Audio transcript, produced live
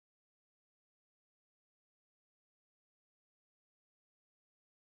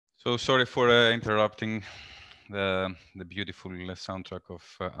So sorry for interrupting the beautiful soundtrack of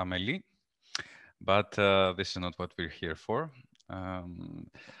Amélie, but this is not what we're here for.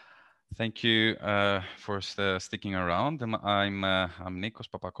 Thank you for sticking around. I'm Nikos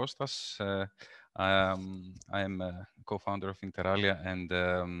Papakostas. I'm a co-founder of Interalia, and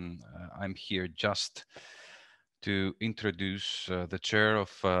I'm here just to introduce the chair of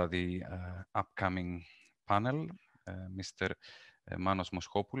the upcoming panel, Mr. Manos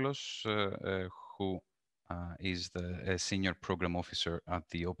Moschopoulos, who is the senior program officer at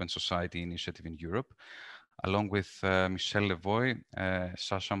the Open Society Initiative in Europe, along with Michel Levoy,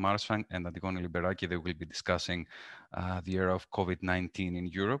 Sasha Marsang, and Antigone Liberaki. They will be discussing the era of COVID-19 in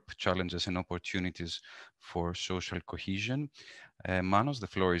Europe, challenges and opportunities for social cohesion. Manos, the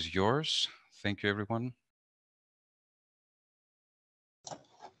floor is yours. Thank you, everyone.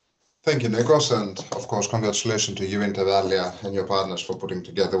 Thank you, Nikos, and of course, congratulations to you, Interalia, and your partners for putting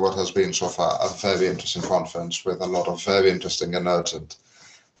together what has been so far a very interesting conference with a lot of very interesting and urgent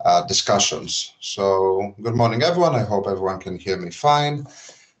discussions. So, good morning, everyone. I hope everyone can hear me fine.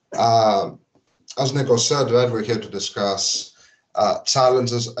 As Nikos said, right, we're here to discuss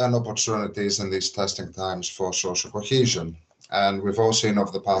challenges and opportunities in these testing times for social cohesion. And we've all seen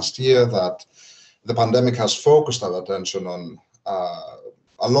over the past year that the pandemic has focused our attention on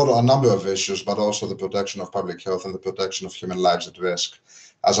a number of issues, but also the protection of public health and the protection of human lives at risk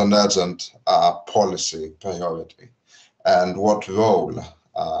as an urgent policy priority. And what role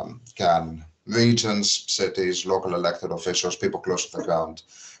can regions, cities, local elected officials, people close to the ground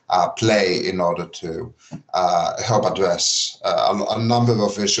play in order to help address a number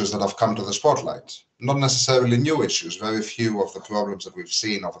of issues that have come to the spotlight? Not necessarily new issues. Very few of the problems that we've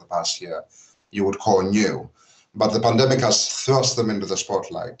seen over the past year you would call new. But the pandemic has thrust them into the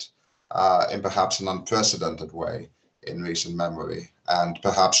spotlight in perhaps an unprecedented way in recent memory, and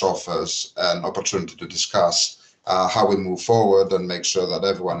perhaps offers an opportunity to discuss how we move forward and make sure that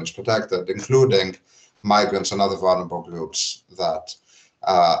everyone is protected, including migrants and other vulnerable groups that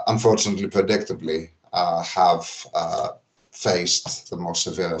unfortunately, predictably, have faced the most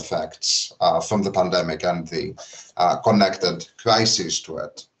severe effects from the pandemic and the connected crises to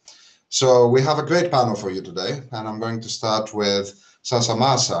it. So we have a great panel for you today, and I'm going to start with Sasha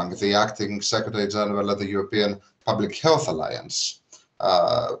Marsang, the Acting Secretary General at the European Public Health Alliance,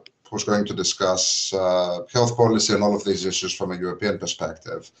 who's going to discuss health policy and all of these issues from a European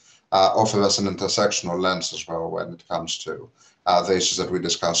perspective, offer us an intersectional lens as well when it comes to the issues that we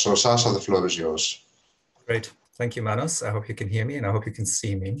discuss. So Sasha, the floor is yours. Great. Thank you, Manos. I hope you can hear me and I hope you can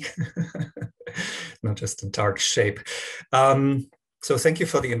see me, not just a dark shape. So thank you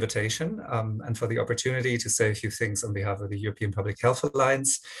for the invitation and for the opportunity to say a few things on behalf of the European Public Health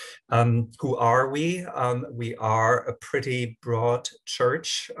Alliance. Who are we? We are a pretty broad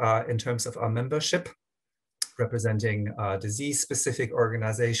church in terms of our membership, representing disease-specific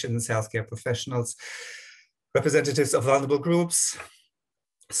organizations, healthcare professionals, representatives of vulnerable groups,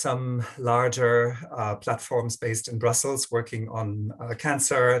 some larger platforms based in Brussels working on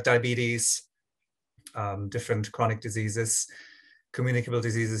cancer, diabetes, different chronic diseases, communicable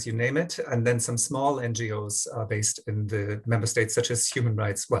diseases, you name it, and then some small NGOs based in the member states, such as Human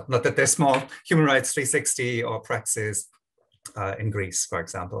Rights, well, not that they're small, Human Rights 360 or Praxis in Greece, for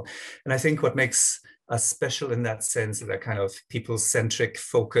example. And I think what makes us special in that sense is that kind of people-centric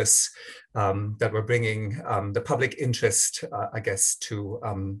focus that we're bringing the public interest, I guess,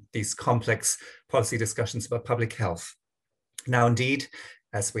 to these complex policy discussions about public health. Now, indeed,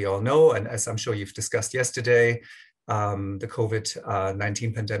 as we all know, and as I'm sure you've discussed yesterday, the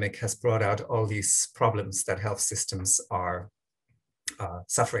COVID-19 pandemic has brought out all these problems that health systems are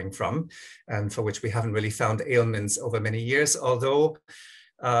suffering from, and for which we haven't really found ailments over many years. Although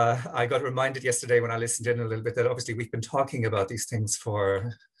I got reminded yesterday when I listened in a little bit that obviously we've been talking about these things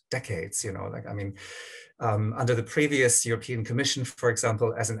for decades, you know, like, I mean, under the previous European Commission, for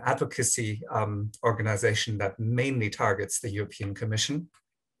example, as an advocacy organization that mainly targets the European Commission,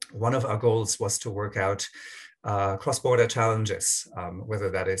 one of our goals was to work out cross-border challenges,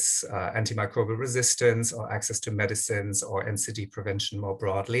 whether that is antimicrobial resistance or access to medicines or NCD prevention more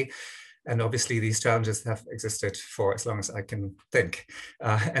broadly. And obviously these challenges have existed for as long as I can think.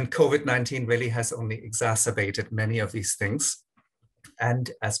 And COVID-19 really has only exacerbated many of these things. And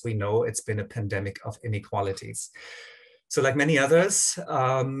as we know, it's been a pandemic of inequalities. So like many others,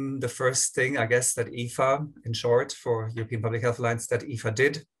 the first thing, I guess, that EPHA, in short, for European Public Health Alliance, that EPHA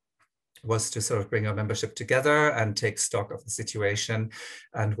did was to sort of bring our membership together and take stock of the situation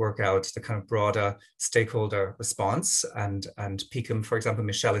and work out the kind of broader stakeholder response. And PICUM, for example,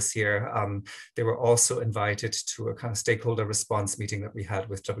 Michelle is here. They were also invited to a kind of stakeholder response meeting that we had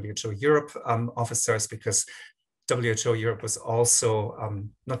with WHO Europe officers, because WHO Europe was also,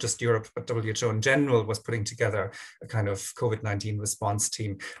 not just Europe, but WHO in general was putting together a kind of COVID-19 response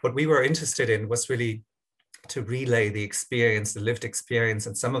team. What we were interested in was really to relay the experience, the lived experience,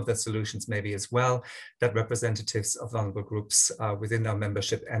 and some of the solutions maybe as well that representatives of vulnerable groups within our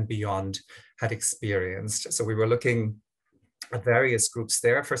membership and beyond had experienced. So we were looking at various groups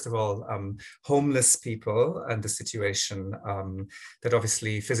there. First of all, homeless people and the situation that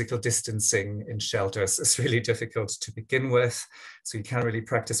obviously physical distancing in shelters is really difficult to begin with. So you can't really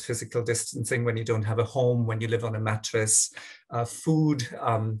practice physical distancing when you don't have a home, when you live on a mattress. Food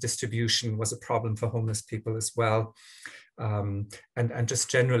distribution was a problem for homeless people as well. And just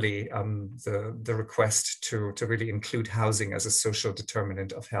generally the request to really include housing as a social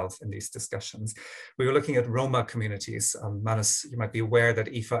determinant of health in these discussions. We were looking at Roma communities. Manus, you might be aware that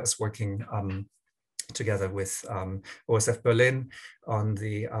IFA is working together with OSF Berlin on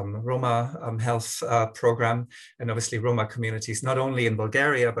the Roma health program. And obviously Roma communities, not only in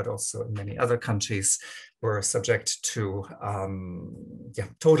Bulgaria, but also in many other countries, were subject to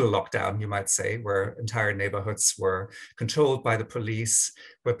total lockdown, you might say, where entire neighborhoods were controlled by the police,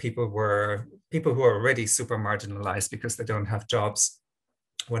 where people who are already super marginalized because they don't have jobs,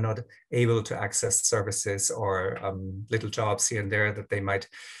 were not able to access services or little jobs here and there that they might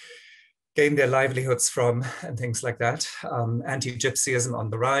gain their livelihoods from, and things like that. Anti-Gypsyism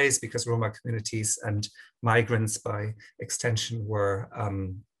on the rise because Roma communities and migrants by extension were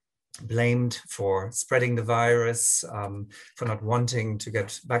blamed for spreading the virus, for not wanting to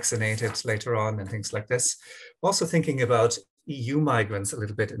get vaccinated later on and things like this. Also thinking about EU migrants a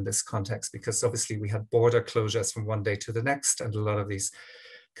little bit in this context, because obviously we had border closures from one day to the next, and a lot of these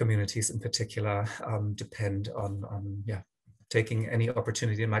communities in particular depend on taking any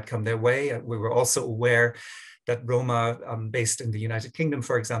opportunity that might come their way. We were also aware that Roma based in the United Kingdom,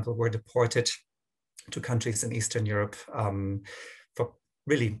 for example, were deported to countries in Eastern Europe for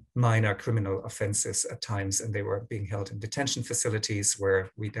really minor criminal offenses at times, and they were being held in detention facilities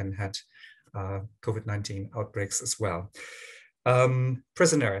where we then had COVID-19 outbreaks as well.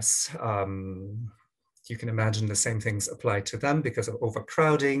 Prisoners, you can imagine the same things apply to them because of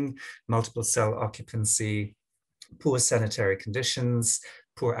overcrowding, multiple cell occupancy, poor sanitary conditions,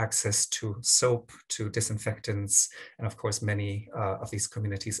 poor access to soap, to disinfectants, and of course many of these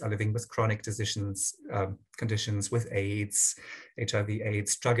communities are living with chronic conditions with AIDS,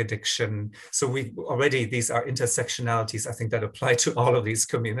 HIV/AIDS, drug addiction. So these are intersectionalities, I think, that apply to all of these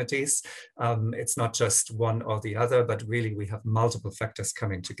communities. It's not just one or the other, but really we have multiple factors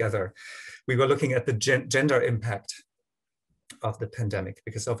coming together. We were looking at the gender impact of the pandemic,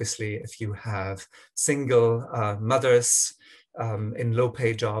 because obviously if you have single mothers in low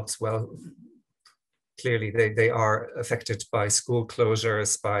pay jobs, well, clearly they are affected by school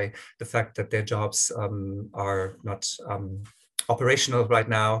closures, by the fact that their jobs are not operational right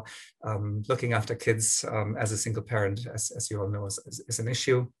now. Looking after kids as a single parent, as you all know, is an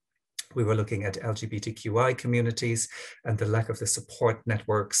issue. We were looking at LGBTQI communities and the lack of the support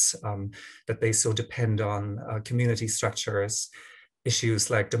networks that they so depend on, community structures, issues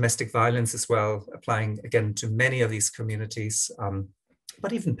like domestic violence as well, applying again to many of these communities.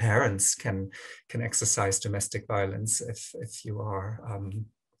 But even parents can exercise domestic violence if you are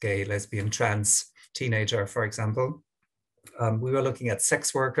gay, lesbian, trans teenager, for example. We were looking at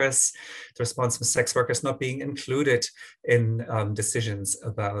sex workers, the response from sex workers not being included in decisions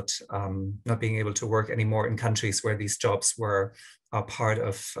about not being able to work anymore in countries where these jobs were part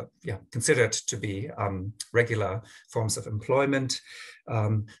of, considered to be regular forms of employment.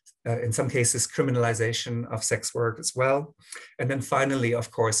 In some cases, criminalization of sex work as well. And then finally, of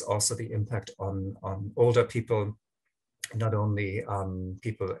course, also the impact on older people, not only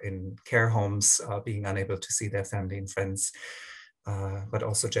people in care homes being unable to see their family and friends, but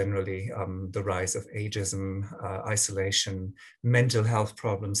also generally the rise of ageism, isolation, mental health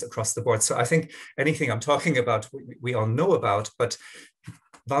problems across the board. So I think anything I'm talking about, we all know about, but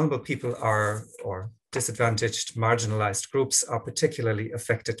vulnerable people are, or disadvantaged, marginalized groups are particularly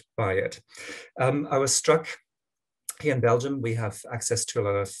affected by it. I was struck, here in Belgium, we have access to a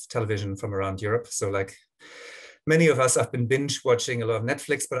lot of television from around Europe. So like many of us, I've been binge watching a lot of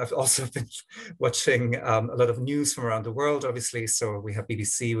Netflix, but I've also been watching a lot of news from around the world, obviously. So we have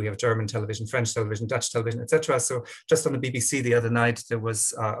BBC, we have German television, French television, Dutch television, etc. So just on the BBC the other night, there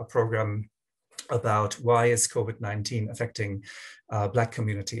was a program about why is COVID-19 affecting Black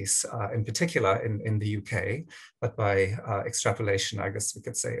communities in particular in the UK, but by extrapolation, I guess we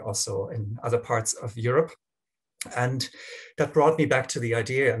could say also in other parts of Europe. And that brought me back to the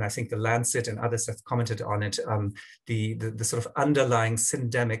idea, and I think the Lancet and others have commented on it, the sort of underlying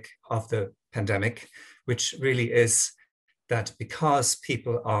syndemic of the pandemic, which really is that because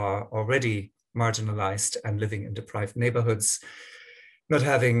people are already marginalized and living in deprived neighborhoods, not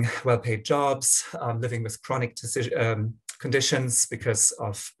having well-paid jobs, living with chronic conditions because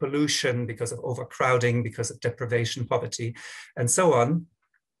of pollution, because of overcrowding, because of deprivation, poverty, and so on.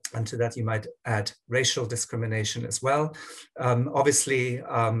 And to that, you might add racial discrimination as well. Obviously,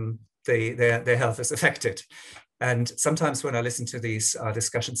 their health is affected. And sometimes when I listen to these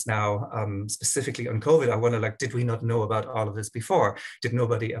discussions now, specifically on COVID, I wonder, like, did we not know about all of this before? Did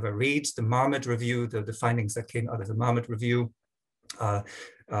nobody ever read the Marmot Review, the findings that came out of the Marmot Review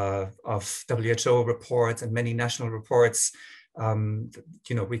of WHO reports and many national reports? You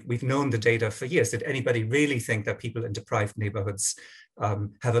know, we've known the data for years. Did anybody really think that people in deprived neighborhoods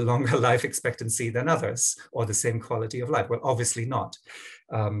have a longer life expectancy than others, or the same quality of life? Well, obviously not.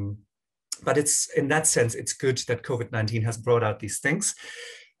 But it's, in that sense, it's good that COVID-19 has brought out these things.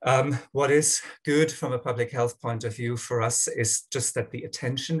 What is good from a public health point of view for us is just that the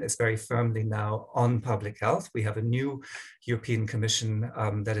attention is very firmly now on public health. We have a new European Commission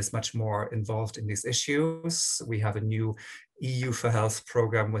that is much more involved in these issues. We have a new EU for Health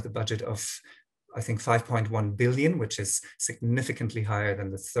program with a budget of, I think, 5.1 billion, which is significantly higher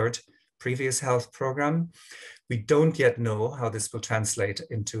than the third previous health program. We don't yet know how this will translate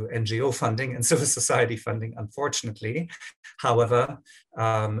into NGO funding and civil society funding, unfortunately. However,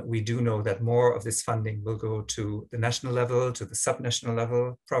 we do know that more of this funding will go to the national level, to the subnational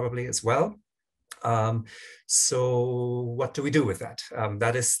level, probably as well. So what do we do with that?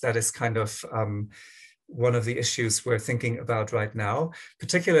 That is kind of one of the issues we're thinking about right now,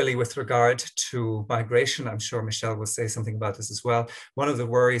 particularly with regard to migration. I'm sure Michelle will say something about this as well. One of the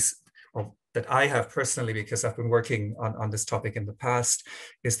worries that I have personally, because I've been working on this topic in the past,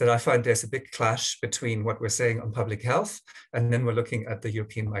 is that I find there's a big clash between what we're saying on public health, and then we're looking at the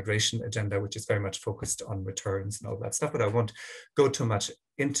European migration agenda, which is very much focused on returns and all that stuff. But I won't go too much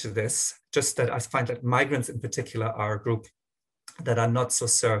into this, just that I find that migrants in particular are a group that are not so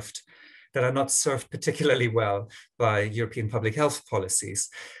served, that are not served particularly well by European public health policies.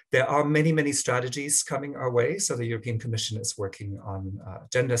 There are many, many strategies coming our way. So the European Commission is working on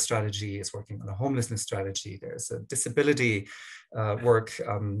gender strategy, is working on a homelessness strategy. There's a disability work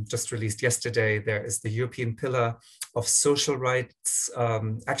just released yesterday. There is the European Pillar of Social Rights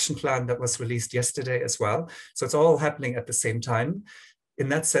Action Plan that was released yesterday as well. So it's all happening at the same time. In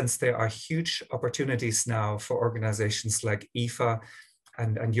that sense, there are huge opportunities now for organizations like IFA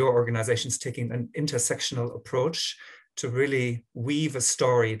and your organizations taking an intersectional approach to really weave a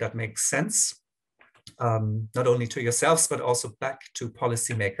story that makes sense, not only to yourselves, but also back to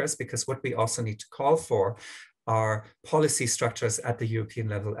policymakers, because what we also need to call for are policy structures at the European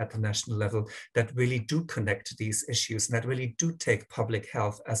level, at the national level, that really do connect these issues and that really do take public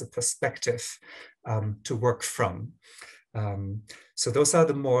health as a perspective to work from. So those are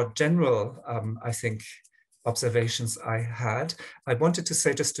the more general, I think, observations I had. I wanted to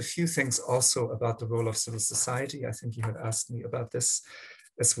say just a few things also about the role of civil society. I think you had asked me about this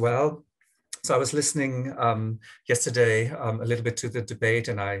as well. So I was listening yesterday a little bit to the debate,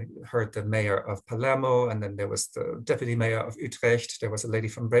 and I heard the mayor of Palermo, and then there was the deputy mayor of Utrecht. There was a lady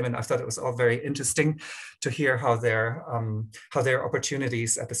from Bremen. I thought it was all very interesting to hear how their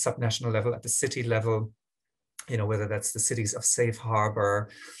opportunities at the subnational level, at the city level, you know, whether that's the cities of Safe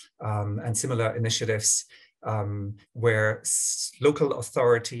Harbor and similar initiatives, where local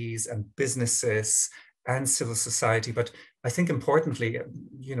authorities and businesses and civil society, but I think importantly,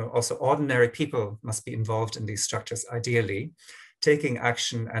 you know, also ordinary people must be involved in these structures, ideally, taking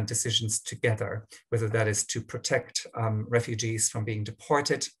action and decisions together, whether that is to protect refugees from being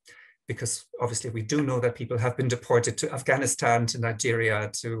deported, because obviously we do know that people have been deported to Afghanistan, to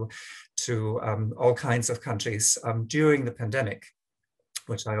Nigeria, to all kinds of countries during the pandemic,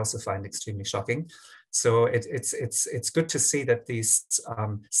 which I also find extremely shocking. So it's good to see that these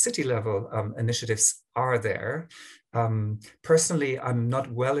city level initiatives are there. Personally, I'm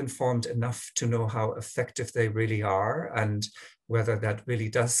not well informed enough to know how effective they really are and whether that really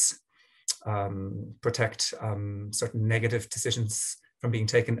does protect certain negative decisions from being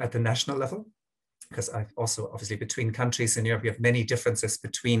taken at the national level. Because I've also, obviously, between countries in Europe, we have many differences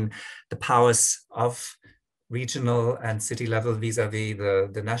between the powers of regional and city level vis-a-vis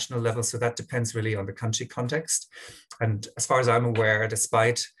the national level. So that depends really on the country context. And as far as I'm aware,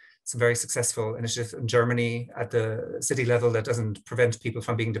 despite It's a very successful initiative in Germany at the city level that doesn't prevent people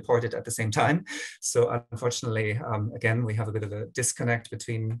from being deported at the same time. So unfortunately, again, we have a bit of a disconnect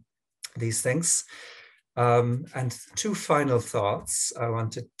between these things. And two final thoughts I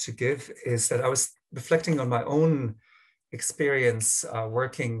wanted to give is that I was reflecting on my own experience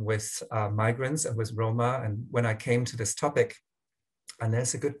working with migrants and with Roma, and when I came to this topic, and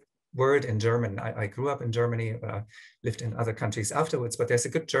there's a good word in German. I grew up in Germany, but I lived in other countries afterwards, but there's a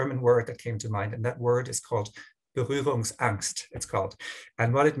good German word that came to mind, and that word is called Berührungsangst, it's called.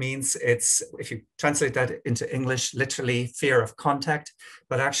 And what it means, it's, if you translate that into English, literally fear of contact,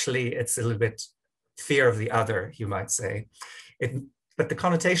 but actually it's a little bit fear of the other, you might say. But the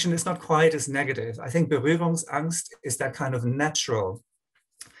connotation is not quite as negative. I think Berührungsangst is that kind of natural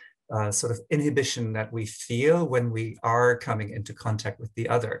sort of inhibition that we feel when we are coming into contact with the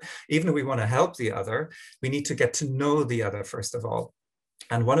other. Even if we want to help the other, we need to get to know the other first of all.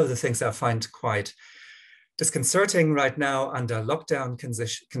 And one of the things I find quite disconcerting right now under lockdown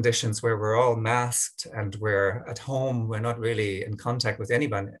conditions where we're all masked and we're at home, we're not really in contact with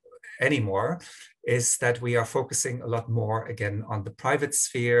anyone anymore, is that we are focusing a lot more again on the private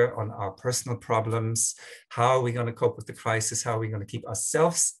sphere, on our personal problems, how are we going to cope with the crisis, how are we going to keep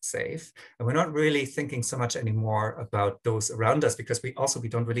ourselves safe, and we're not really thinking so much anymore about those around us because we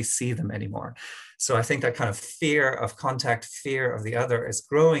don't really see them anymore. So I think that kind of fear of contact, fear of the other is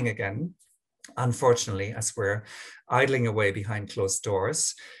growing again, unfortunately, as we're idling away behind closed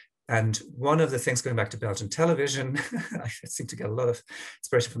doors. And one of the things, going back to Belgian television, I seem to get a lot of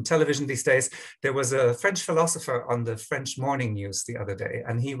inspiration from television these days. There was a French philosopher on the French morning news the other day,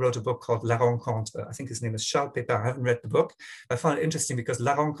 and he wrote a book called La Rencontre. I think his name is Charles Pépin. I haven't read the book. I found it interesting because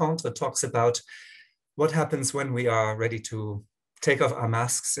La Rencontre talks about what happens when we are ready to take off our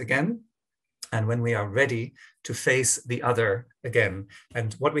masks again, and when we are ready to face the other again.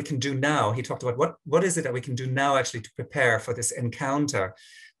 And what we can do now, he talked about what is it that we can do now actually to prepare for this encounter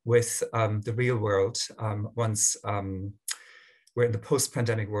with the real world once we're in the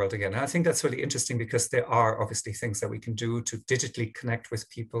post-pandemic world again. And I think that's really interesting because there are obviously things that we can do to digitally connect with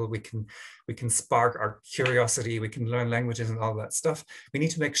people. We can spark our curiosity, we can learn languages and all that stuff. We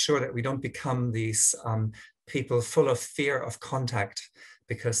need to make sure that we don't become these people full of fear of contact,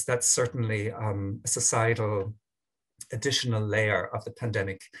 because that's certainly a societal additional layer of the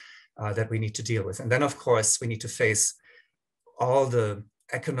pandemic that we need to deal with. And then of course, we need to face all the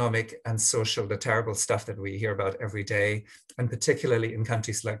economic and social, the terrible stuff that we hear about every day, and particularly in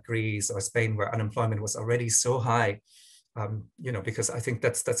countries like Greece or Spain, where unemployment was already so high, because I think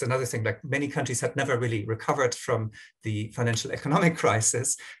that's another thing, like many countries had never really recovered from the financial economic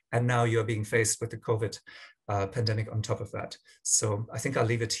crisis, and now you're being faced with the COVID pandemic on top of that. So I think I'll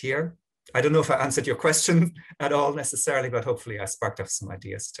leave it here. I don't know if I answered your question at all necessarily, but hopefully I sparked off some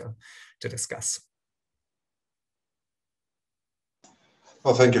ideas to discuss.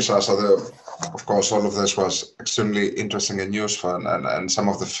 Well, thank you, Sasha. Of course, all of this was extremely interesting and useful, and some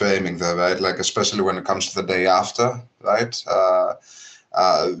of the framing there, right? Like, especially when it comes to the day after, right?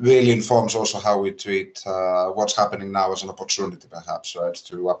 Really informs also how we treat what's happening now as an opportunity, perhaps, right?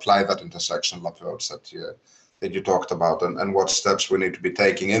 To apply that intersectional approach that you talked about, and what steps we need to be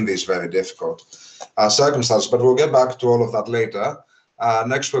taking in these very difficult circumstances. But we'll get back to all of that later.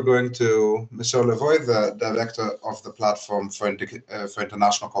 Next, we're going to Michel Levoy, the director of the Platform for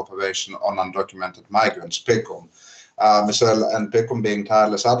International Cooperation on Undocumented Migrants, PICUM. Michel and PICUM being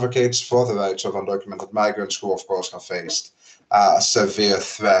tireless advocates for the rights of undocumented migrants who, of course, have faced severe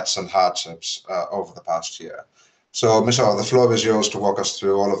threats and hardships over the past year. So, Michel, the floor is yours to walk us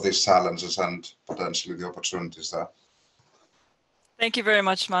through all of these challenges and potentially the opportunities there. Thank you very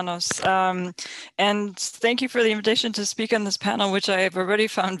much, Manos. And thank you for the invitation to speak on this panel, which I have already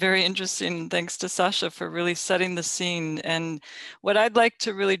found very interesting. Thanks to Sasha for really setting the scene. And what I'd like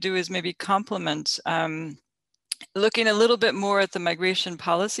to really do is maybe complement looking a little bit more at the migration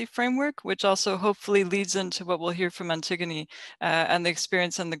policy framework, which also hopefully leads into what we'll hear from Antigone and the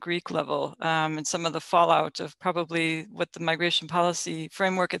experience on the Greek level and some of the fallout of probably what the migration policy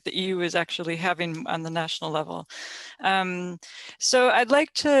framework at the EU is actually having on the national level. So I'd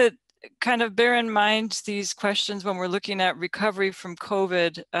like to kind of bear in mind these questions when we're looking at recovery from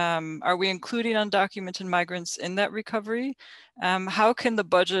COVID. Are we including undocumented migrants in that recovery? How can the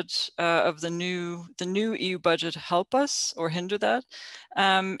budget of the new EU budget help us or hinder that?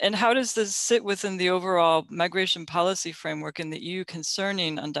 And how does this sit within the overall migration policy framework in the EU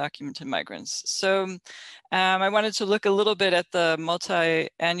concerning undocumented migrants? So I wanted to look a little bit at the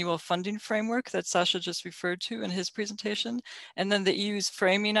multi-annual funding framework that Sasha just referred to in his presentation, and then the EU's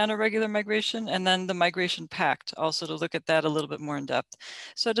framing on a irregular migration, and then the Migration Pact, also to look at that a little bit more in depth.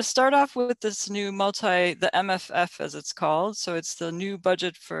 So to start off with this new the MFF as it's called, so it's the new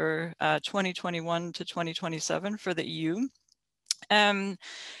budget for 2021 to 2027 for the EU.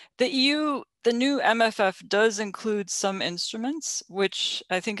 The new MFF does include some instruments, which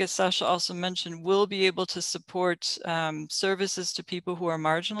I think, as Sasha also mentioned, will be able to support services to people who are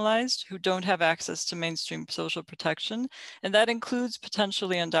marginalized, who don't have access to mainstream social protection. And that includes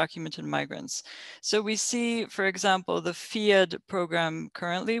potentially undocumented migrants. So we see, for example, the FIED program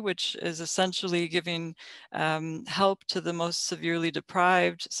currently, which is essentially giving help to the most severely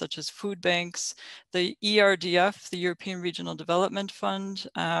deprived, such as food banks, the ERDF, the European Regional Development Fund,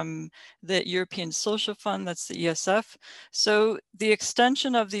 the European Social Fund, that's the ESF. So the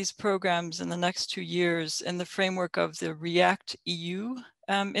extension of these programs in the next 2 years in the framework of the REACT EU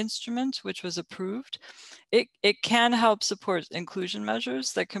instrument, which was approved, it can help support inclusion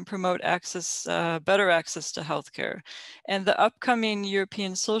measures that can promote access, better access to healthcare. And the upcoming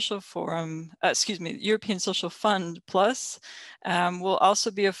European Social European Social Fund Plus will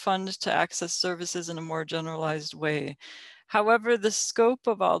also be a fund to access services in a more generalized way. However, the scope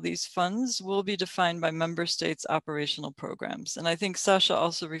of all these funds will be defined by member states' operational programs. And I think Sasha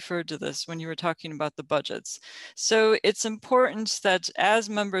also referred to this when you were talking about the budgets. So it's important that as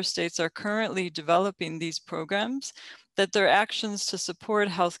member states are currently developing these programs, that their actions to support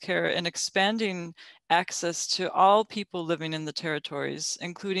healthcare and expanding access to all people living in the territories,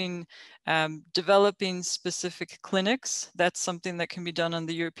 including developing specific clinics. That's something that can be done on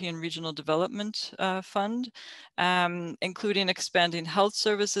the European Regional Development Fund, including expanding health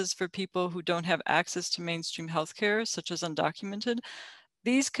services for people who don't have access to mainstream healthcare, such as undocumented.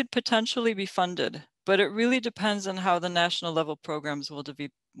 These could potentially be funded, but it really depends on how the national level programs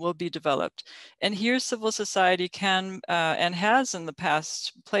will be developed. And here civil society can and has in the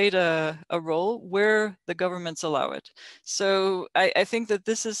past played a role where the governments allow it. So I think that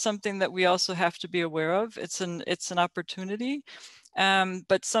this is something that we also have to be aware of. It's an opportunity.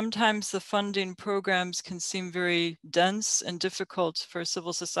 But sometimes the funding programs can seem very dense and difficult for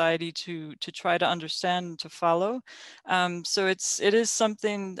civil society to try to understand and to follow. So it is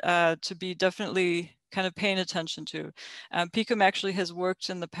something to be definitely kind of paying attention to. PICUM actually has worked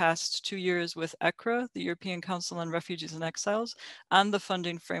in the past 2 years with ECRA, the European Council on Refugees and Exiles, on the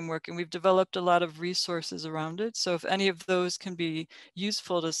funding framework, and we've developed a lot of resources around it. So if any of those can be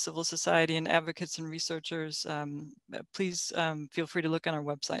useful to civil society and advocates and researchers, please feel free to look on our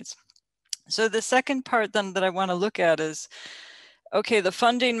websites. So the second part then that I want to look at is, okay, the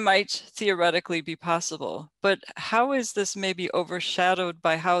funding might theoretically be possible, but how is this maybe overshadowed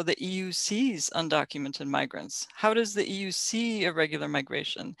by how the EU sees undocumented migrants? How does the EU see irregular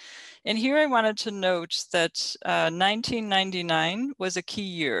migration? And here I wanted to note that 1999 was a key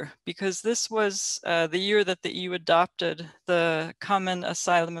year, because this was the year that the EU adopted the Common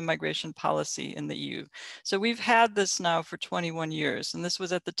Asylum and Migration Policy in the EU. So we've had this now for 21 years, and this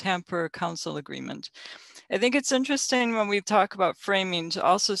was at the Tampere Council Agreement. I think it's interesting when we talk about framing to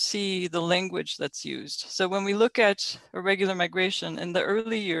also see the language that's used. So when we look at irregular migration in the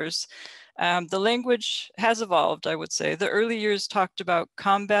early years, the language has evolved, I would say. The early years talked about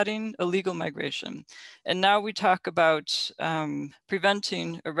combating illegal migration. And now we talk about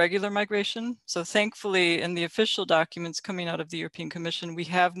preventing irregular migration. So thankfully, in the official documents coming out of the European Commission, we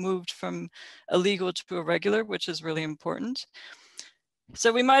have moved from illegal to irregular, which is really important.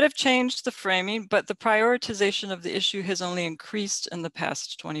 So we might have changed the framing, but the prioritization of the issue has only increased in the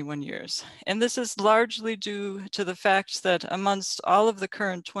past 21 years. And this is largely due to the fact that amongst all of the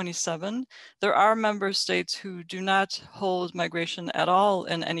current 27, there are member states who do not hold migration at all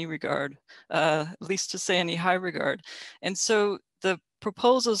in any regard, at least to say any high regard. And so the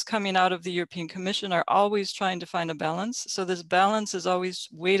proposals coming out of the European Commission are always trying to find a balance. So this balance is always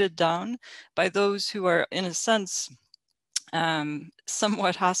weighted down by those who are, in a sense,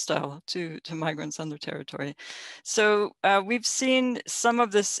 somewhat hostile to migrants on their territory. So we've seen some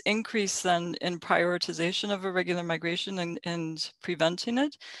of this increase then in prioritization of irregular migration and preventing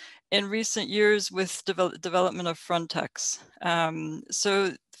it in recent years with development of Frontex.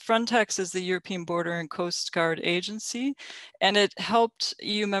 So Frontex is the European Border and Coast Guard Agency, and it helped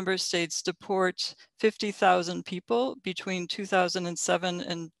EU member states deport 50,000 people between 2007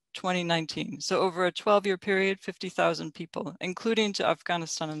 and 2019. So over a 12-year period, 50,000 people, including to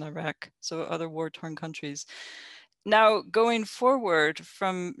Afghanistan and Iraq, so other war-torn countries. Now, going forward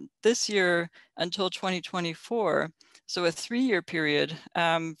from this year until 2024, so a 3-year period,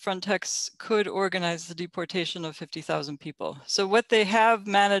 Frontex could organize the deportation of 50,000 people. So what they have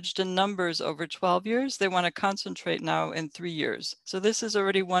managed in numbers over 12 years, they want to concentrate now in 3 years. So this is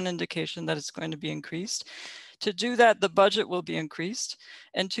already one indication that it's going to be increased. To do that, the budget will be increased.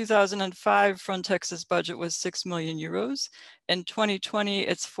 In 2005, Frontex's budget was 6 million euros. In 2020,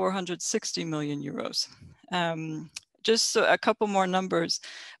 it's 460 million euros. Just a couple more numbers.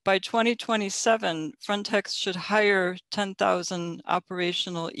 By 2027, Frontex should hire 10,000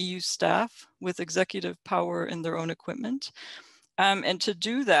 operational EU staff with executive power in their own equipment. And to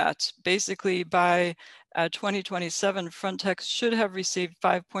do that, basically by 2027, Frontex should have received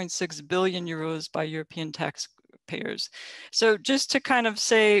 5.6 billion euros by European taxpayers. So just to kind of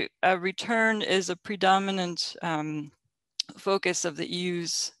say, return is a predominant focus of the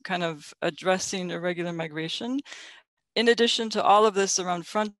EU's kind of addressing irregular migration. In addition to all of this around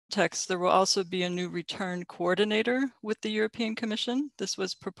Frontex, there will also be a new return coordinator with the European Commission. This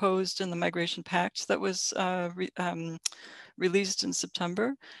was proposed in the Migration Pact that was released in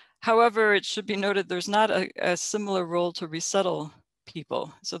September. However, it should be noted there's not a similar role to resettle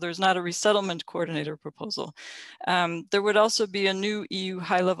people. So there's not a resettlement coordinator proposal. There would also be a new EU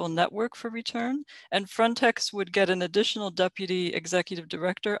high-level network for return, and Frontex would get an additional deputy executive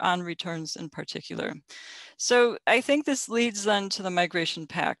director on returns in particular. So I think this leads then to the Migration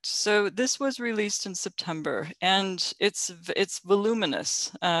Pact. So this was released in September, and it's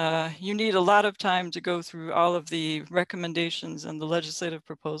voluminous. You need a lot of time to go through all of the recommendations and the legislative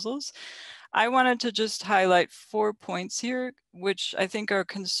proposals. I wanted to just highlight 4 points here, which I think are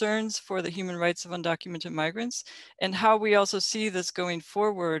concerns for the human rights of undocumented migrants and how we also see this going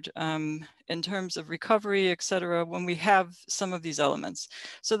forward in terms of recovery, et cetera, when we have some of these elements.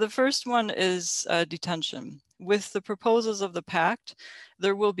 So the first one is detention. With the proposals of the pact,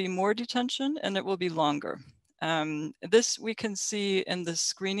 there will be more detention and it will be longer. This we can see in the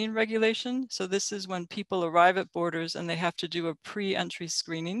screening regulation. So this is when people arrive at borders and they have to do a pre-entry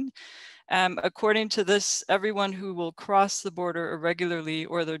screening. According to this, everyone who will cross the border irregularly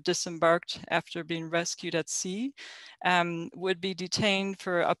or they're disembarked after being rescued at sea would be detained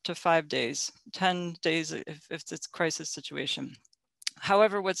for up to 5 days, 10 days if it's a crisis situation.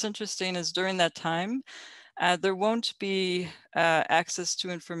 However, what's interesting is during that time, there won't be access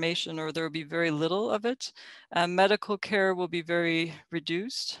to information, or there will be very little of it. Medical care will be very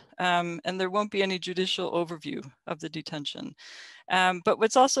reduced, and there won't be any judicial overview of the detention. But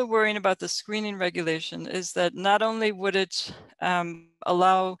what's also worrying about the screening regulation is that not only would it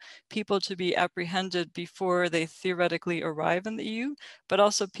allow people to be apprehended before they theoretically arrive in the EU, but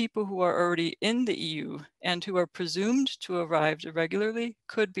also people who are already in the EU and who are presumed to have arrived irregularly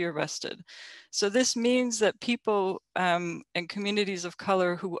could be arrested. So this means that people and communities of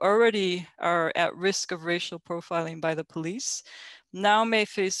color who already are at risk of racial profiling by the police now may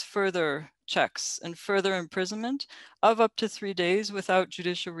face further checks and further imprisonment of up to 3 days without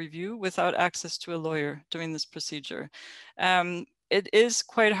judicial review, without access to a lawyer during this procedure. It is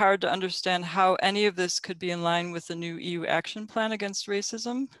quite hard to understand how any of this could be in line with the new EU action plan against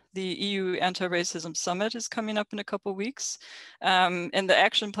racism. The EU Anti-Racism Summit is coming up in a couple of weeks. And the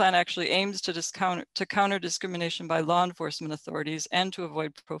action plan actually aims to counter discrimination by law enforcement authorities and to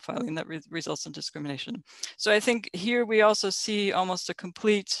avoid profiling that results in discrimination. So I think here we also see almost a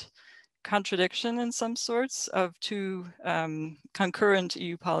complete contradiction in some sorts of two concurrent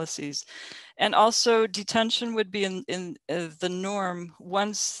EU policies. And also detention would be in the norm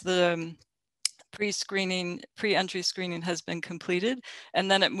once the pre-entry screening has been completed, and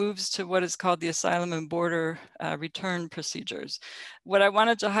then it moves to what is called the asylum and border return procedures. What I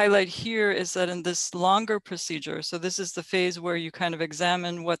wanted to highlight here is that in this longer procedure, so this is the phase where you kind of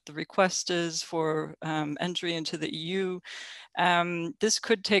examine what the request is for entry into the EU. This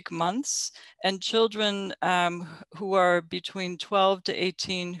could take months, and children who are between 12 to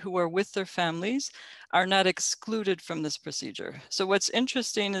 18 who are with their families are not excluded from this procedure. So what's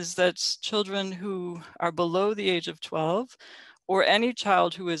interesting is that children who are below the age of 12 or any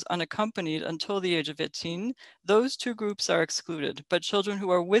child who is unaccompanied until the age of 18, those two groups are excluded. But children who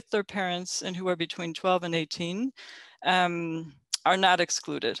are with their parents and who are between 12 and 18 are not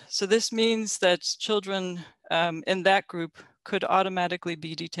excluded. So this means that children in that group could automatically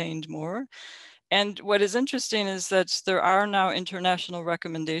be detained more. And what is interesting is that there are now international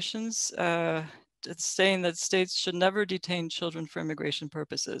recommendations saying that states should never detain children for immigration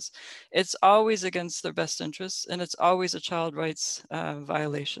purposes. It's always against their best interests, and it's always a child rights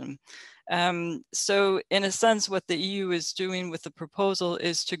violation. So in a sense, what the EU is doing with the proposal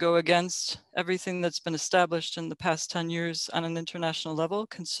is to go against everything that's been established in the past 10 years on an international level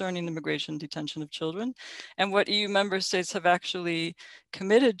concerning immigration and detention of children, and what EU member states have actually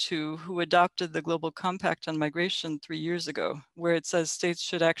committed to, who adopted the Global Compact on Migration 3 years ago, where it says states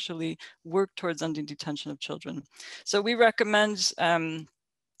should actually work towards ending detention of children. So we recommend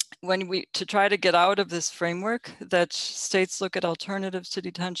to try to get out of this framework, that states look at alternatives to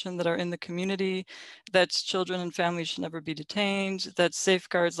detention that are in the community, that children and families should never be detained, that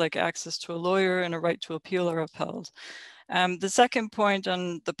safeguards like access to a lawyer and a right to appeal are upheld. The second point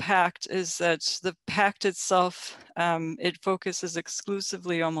on the pact is that the pact itself, it focuses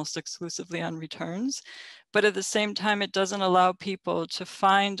almost exclusively on returns, but at the same time, it doesn't allow people to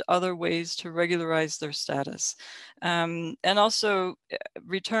find other ways to regularize their status. And also,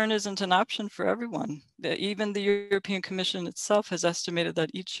 return isn't an option for everyone. Even the European Commission itself has estimated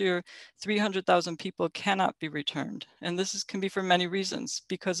that each year, 300,000 people cannot be returned. And this can be for many reasons,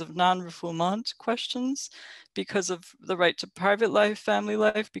 because of non-refoulement questions, because of the right to private life, family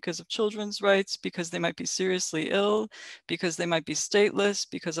life, because of children's rights, because they might be seriously ill, because they might be stateless,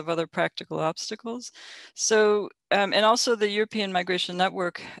 because of other practical obstacles. So, and also the European Migration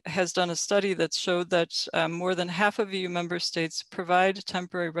Network has done a study that showed that more than half of EU member states provide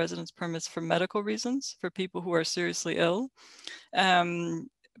temporary residence permits for medical reasons for people who are seriously ill.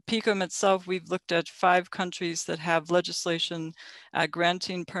 PICOM itself, we've looked at 5 countries that have legislation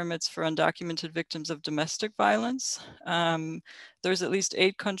granting permits for undocumented victims of domestic violence. There's at least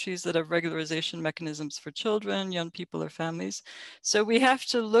 8 countries that have regularization mechanisms for children, young people, or families. So we have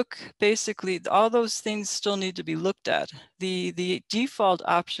to look, basically, all those things still need to be looked at. The default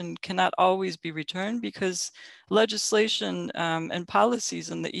option cannot always be returned, because legislation and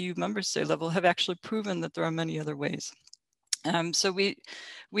policies in the EU member state level have actually proven that there are many other ways. So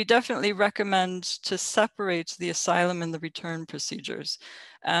we definitely recommend to separate the asylum and the return procedures.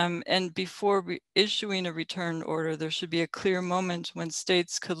 And before issuing a return order, there should be a clear moment when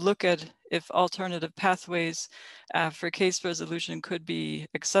states could look at if alternative pathways for case resolution could be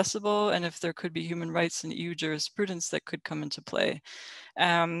accessible, and if there could be human rights and EU jurisprudence that could come into play.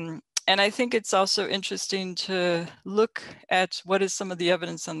 And I think it's also interesting to look at what is some of the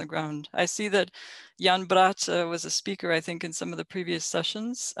evidence on the ground. I see that Jan Bratt was a speaker, I think, in some of the previous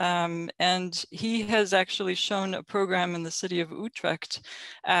sessions, and he has actually shown a program in the city of Utrecht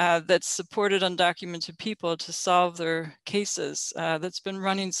that supported undocumented people to solve their cases that's been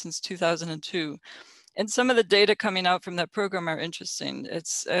running since 2002. And some of the data coming out from that program are interesting.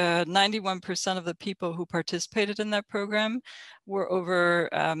 It's 91% of the people who participated in that program were over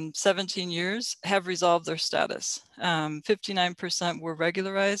 17 years, have resolved their status. 59% were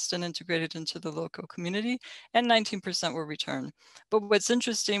regularized and integrated into the local community, and 19% were returned. But what's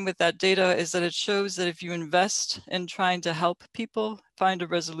interesting with that data is that it shows that if you invest in trying to help people find a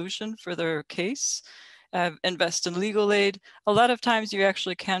resolution for their case, invest in legal aid, a lot of times you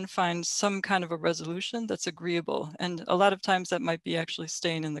actually can find some kind of a resolution that's agreeable. And a lot of times that might be actually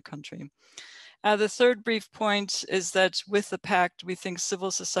staying in the country. The third brief point is that with the pact, we think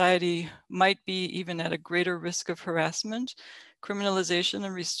civil society might be even at a greater risk of harassment, criminalization,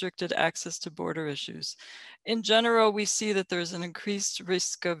 and restricted access to border issues. In general, we see that there's an increased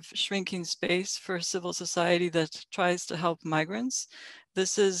risk of shrinking space for civil society that tries to help migrants.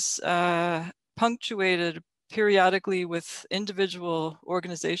 This is punctuated periodically with individual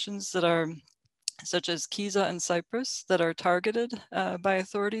organizations that are such as Kisa in Cyprus that are targeted by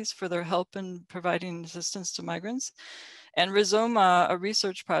authorities for their help in providing assistance to migrants. And Rhizoma, a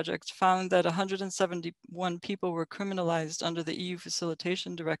research project, found that 171 people were criminalized under the EU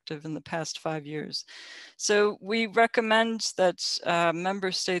Facilitation Directive in the past 5 years. So we recommend that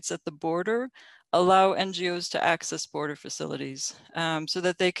member states at the border allow NGOs to access border facilities so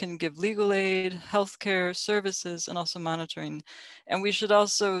that they can give legal aid, healthcare services, and also monitoring. And we should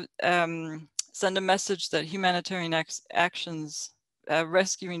also send a message that humanitarian actions,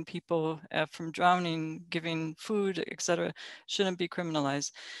 rescuing people from drowning, giving food, etc., shouldn't be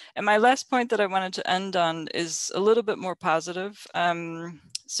criminalized. And my last point that I wanted to end on is a little bit more positive.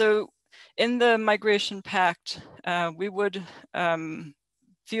 So in the Migration Pact, we would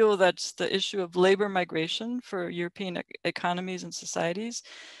feel that the issue of labor migration for European economies and societies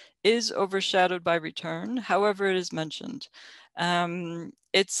is overshadowed by return. However, it is mentioned.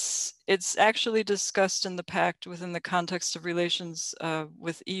 It's actually discussed in the pact within the context of relations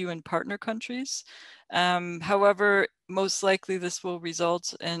with EU and partner countries. However, most likely this will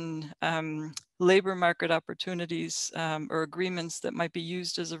result in labor market opportunities or agreements that might be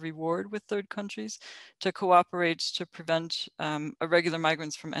used as a reward with third countries to cooperate to prevent irregular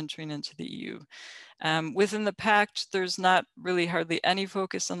migrants from entering into the EU. Within the pact, there's not really hardly any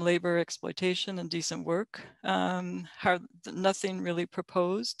focus on labor exploitation and decent work. Nothing really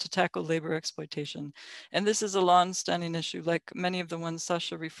proposed to tackle labor exploitation. And this is a long-standing issue, like many of the ones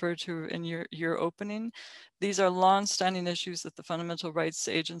Sasha referred to in your opening. These are long-standing issues that the Fundamental Rights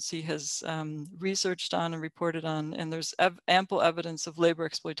Agency has researched on and reported on, and there's ample evidence of labor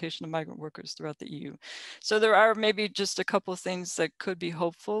exploitation of migrant workers throughout the EU. So there are maybe just a couple of things that could be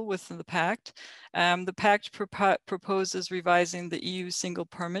hopeful within the pact. The pact proposes revising the EU Single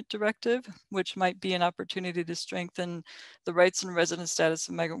Permit Directive, which might be an opportunity to strengthen the rights and residence status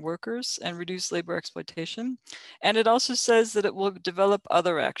of migrant workers and reduce labor exploitation. And it also says that it will develop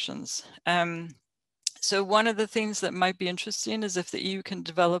other actions. So one of the things that might be interesting is if the EU can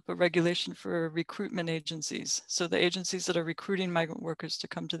develop a regulation for recruitment agencies. So the agencies that are recruiting migrant workers to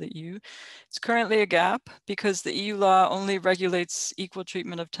come to the EU. It's currently a gap because the EU law only regulates equal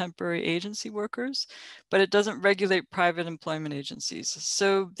treatment of temporary agency workers, but it doesn't regulate private employment agencies.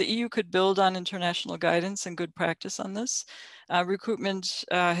 So the EU could build on international guidance and good practice on this. Recruitment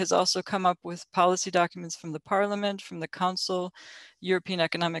has also come up with policy documents from the Parliament, from the Council, European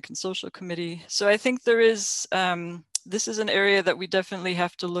Economic and Social Committee. So I think there is, this is an area that we definitely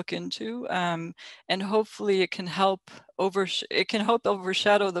have to look into, and hopefully it can help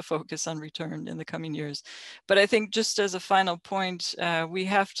overshadow the focus on return in the coming years. But I think just as a final point, we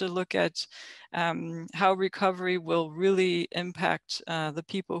have to look at how recovery will really impact the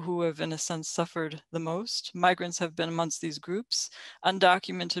people who have, in a sense, suffered the most. Migrants have been amongst these groups.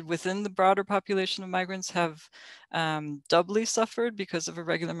 Undocumented within the broader population of migrants have doubly suffered because of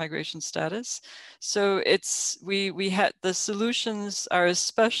irregular migration status. So it's the solutions are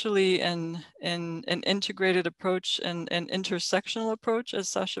especially in an integrated approach and an intersectional approach, as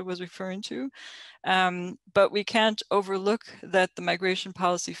Sasha was referring to. But we can't overlook that the migration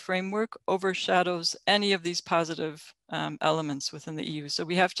policy framework overshadows any of these positive elements within the EU. So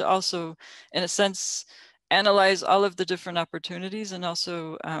we have to also, in a sense, analyze all of the different opportunities and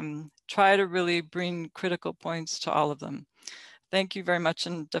also try to really bring critical points to all of them. Thank you very much,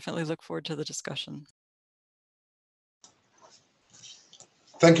 and definitely look forward to the discussion.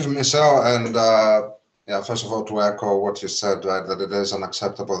 Thank you, Michelle. And yeah, first of all, to echo what you said, right, that it is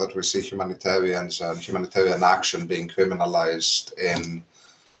unacceptable that we see humanitarians and humanitarian action being criminalized in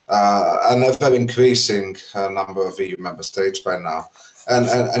an ever increasing number of EU member states by now.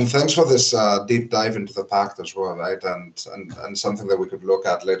 And thanks for this deep dive into the pact as well, right? And something that we could look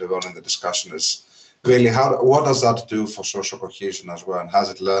at later on in the discussion is really what does that do for social cohesion as well? And has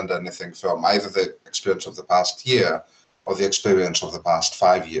it learned anything from either the experience of the past year or the experience of the past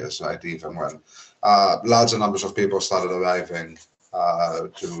 5 years, right? Even when larger numbers of people started arriving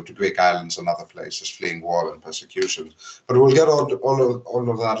to Greek islands and other places, fleeing war and persecution. But we'll get all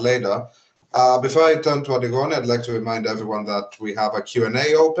of that later. Before I turn to Adigoni, I'd like to remind everyone that we have a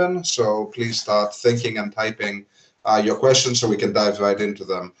Q&A open, so please start thinking and typing your questions so we can dive right into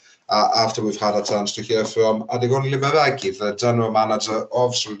them after we've had a chance to hear from Adigoni Liberaki, the General Manager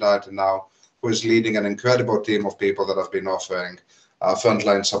of Solidarity Now, who is leading an incredible team of people that have been offering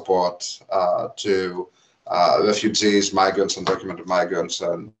frontline support to refugees, migrants, undocumented migrants,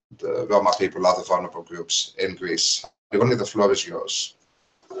 and Roma people, other vulnerable groups in Greece. Adigoni, the floor is yours.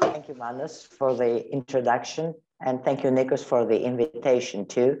 Thank you, Manos, for the introduction, and thank you, Nikos, for the invitation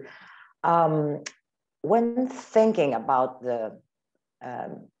too. When thinking about the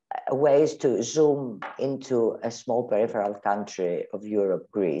ways to zoom into a small peripheral country of Europe,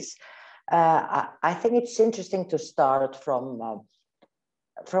 Greece, I think it's interesting to start from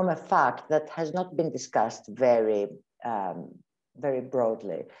a fact that has not been discussed very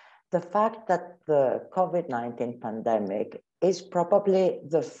broadly. The fact that the COVID-19 pandemic is probably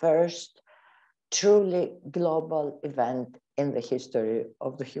the first truly global event in the history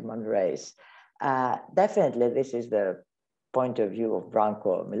of the human race. Definitely, this is the point of view of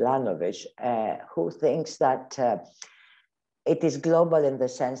Branko Milanovic, who thinks that it is global in the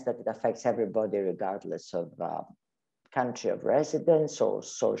sense that it affects everybody regardless of country of residence or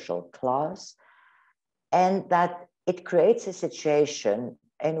social class, and that it creates a situation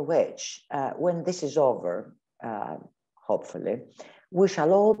in which, when this is over, hopefully, we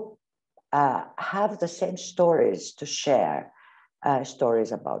shall all have the same stories to share,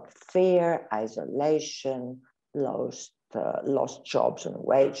 stories about fear, isolation, lost jobs and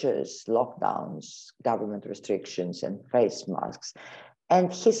wages, lockdowns, government restrictions, and face masks.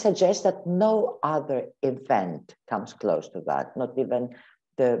 And he suggests that no other event comes close to that, not even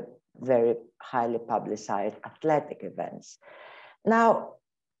the very highly publicized athletic events. Now,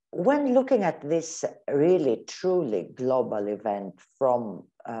 when looking at this really truly global event from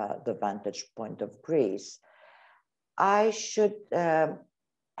the vantage point of Greece, I should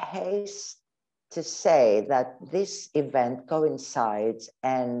haste to say that this event coincides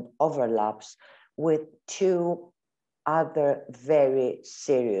and overlaps with two other very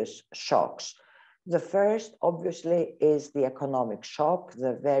serious shocks. The first, obviously, is the economic shock,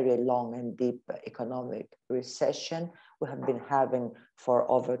 the very long and deep economic recession we have been having for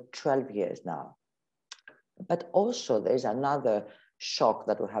over 12 years now. But also there's another shock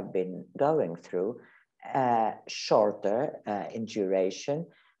that we have been going through, shorter in duration.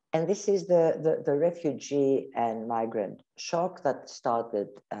 And this is the refugee and migrant shock that started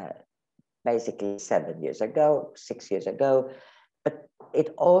basically 7 years ago, 6 years ago. But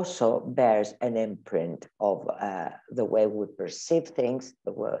it also bears an imprint of the way we perceive things,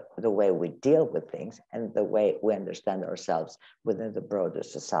 the way we deal with things, and the way we understand ourselves within the broader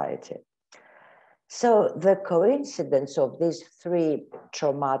society. So the coincidence of these three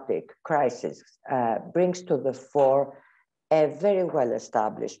traumatic crises brings to the fore a very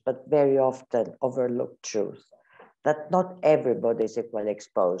well-established but very often overlooked truth that not everybody is equally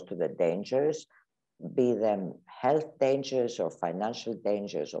exposed to the dangers, be them health dangers or financial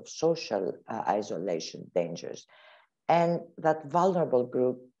dangers or social isolation dangers, and that vulnerable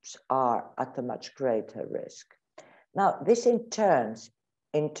groups are at a much greater risk. Now, this in turn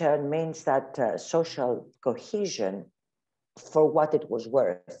means that social cohesion, for what it was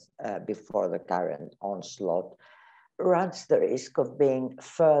worth before the current onslaught, runs the risk of being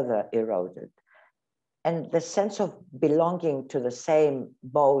further eroded. And the sense of belonging to the same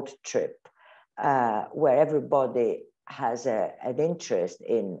boat trip, where everybody has an interest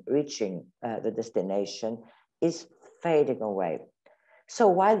in reaching the destination, is fading away. So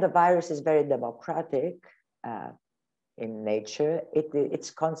while the virus is very democratic in nature,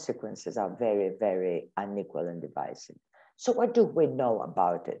 its consequences are very, very unequal and divisive. So what do we know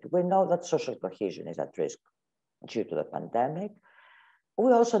about it? We know that social cohesion is at risk due to the pandemic.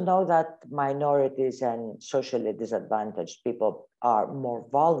 We also know that minorities and socially disadvantaged people are more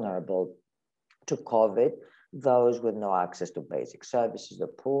vulnerable to COVID, those with no access to basic services, the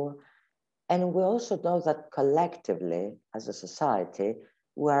poor. And we also know that collectively, as a society,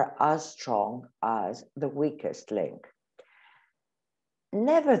 we're as strong as the weakest link.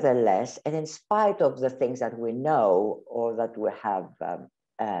 Nevertheless, and in spite of the things that we know or that we have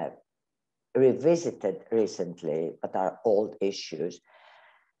revisited recently, but are old issues,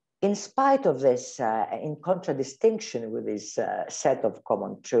 in spite of this, in contradistinction with this set of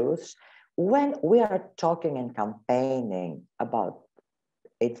common truths, when we are talking and campaigning about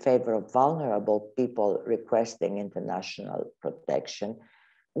in favor of vulnerable people requesting international protection,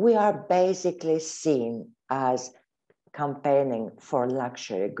 we are basically seen as campaigning for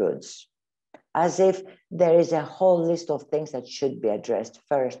luxury goods, as if there is a whole list of things that should be addressed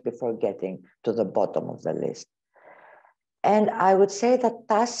first before getting to the bottom of the list. And I would say that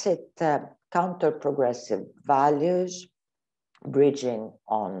tacit counter-progressive values, bridging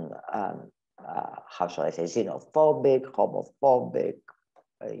on, how shall I say, xenophobic, homophobic,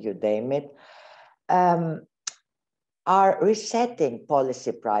 you name it, are resetting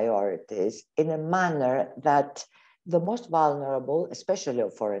policy priorities in a manner that the most vulnerable, especially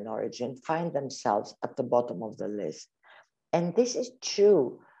of foreign origin, find themselves at the bottom of the list. And this is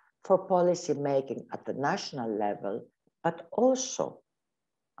true for policy making at the national level, but also,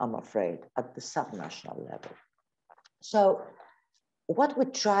 I'm afraid, at the subnational level. So what we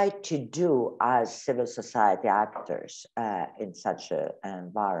try to do as civil society actors in such an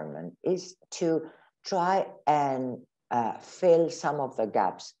environment is to try and fill some of the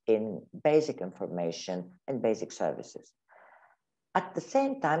gaps in basic information and basic services. At the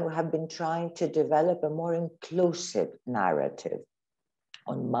same time, we have been trying to develop a more inclusive narrative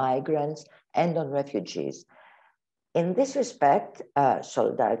on migrants and on refugees. In this respect,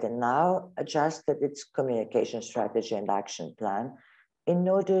 Solidarity Now adjusted its communication strategy and action plan in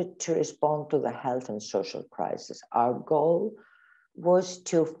order to respond to the health and social crisis. Our goal was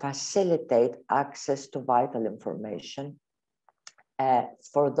to facilitate access to vital information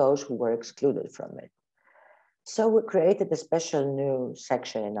for those who were excluded from it. So we created a special new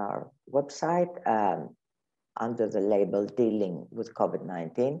section in our website under the label Dealing with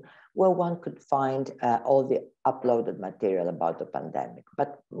COVID-19, where one could find all the uploaded material about the pandemic.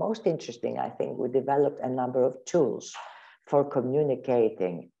 But most interesting, I think, we developed a number of tools for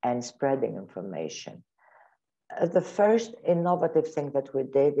communicating and spreading information. The first innovative thing that we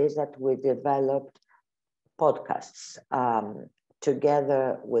did is that we developed podcasts,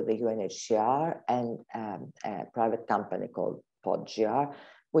 together with the UNHCR and a private company called PodGR,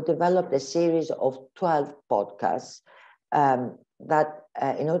 we developed a series of 12 podcasts that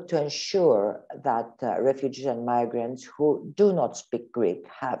in order to ensure that refugees and migrants who do not speak Greek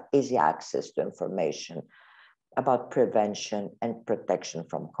have easy access to information about prevention and protection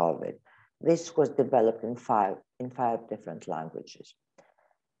from COVID. This was developed in five different languages.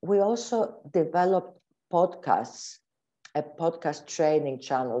 We also developed podcasts, a podcast training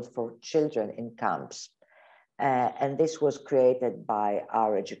channel for children in camps. And this was created by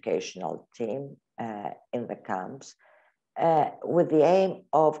our educational team in the camps with the aim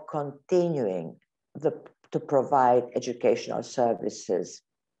of continuing to provide educational services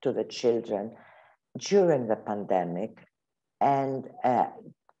to the children during the pandemic and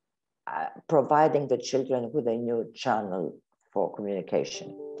providing the children with a new channel for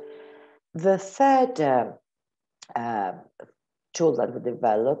communication. The third tool that we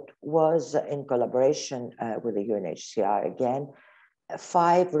developed was in collaboration with the UNHCR again,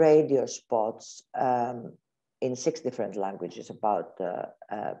 5 radio spots in 6 different languages about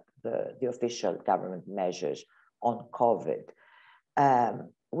the official government measures on COVID.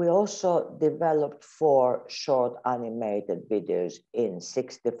 We also developed 4 short animated videos in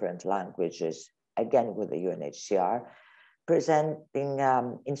 6 different languages, again with the UNHCR, presenting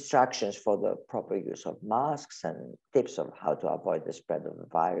instructions for the proper use of masks and tips of how to avoid the spread of the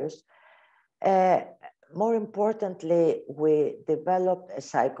virus. More importantly, we developed a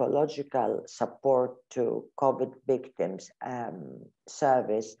psychological support to COVID victims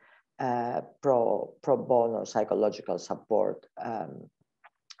service, pro bono psychological support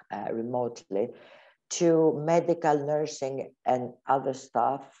remotely to medical, nursing, and other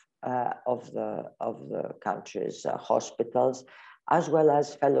staff of the country's hospitals, as well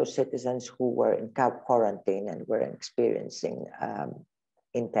as fellow citizens who were in quarantine and were experiencing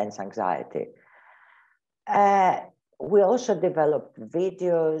intense anxiety. We also developed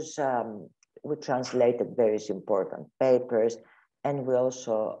videos, we translated various important papers, and we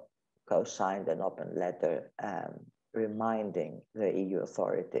also co-signed an open letter reminding the EU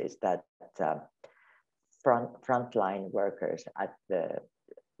authorities that frontline workers at the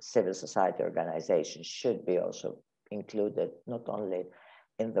civil society organizations should be also included, not only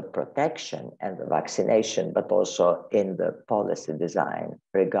in the protection and the vaccination, but also in the policy design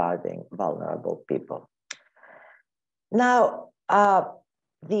regarding vulnerable people. Now,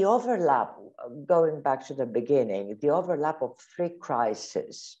 the overlap, going back to the beginning, the overlap of 3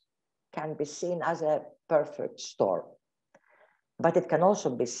 crises can be seen as a perfect storm, but it can also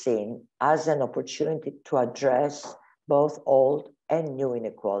be seen as an opportunity to address both old and new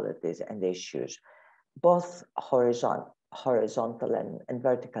inequalities and issues, both horizontal and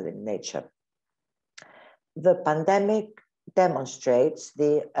vertical in nature. The pandemic demonstrates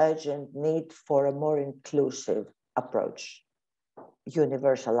the urgent need for a more inclusive approach.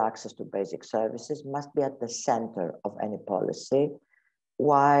 Universal access to basic services must be at the center of any policy,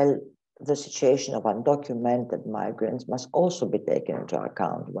 while the situation of undocumented migrants must also be taken into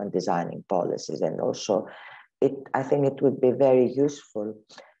account when designing policies. And also, I think it would be very useful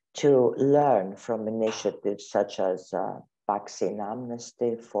to learn from initiatives such as vaccine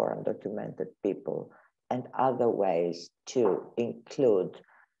amnesty for undocumented people and other ways to include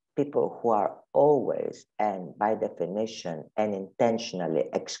people who are always and by definition and intentionally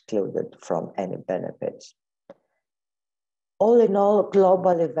excluded from any benefits. All in all,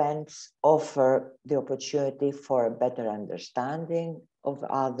 global events offer the opportunity for a better understanding of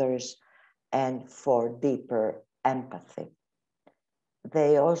others and for deeper empathy.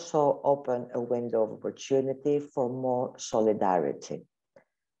 They also open a window of opportunity for more solidarity.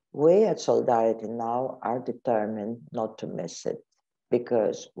 We at Solidarity Now are determined not to miss it,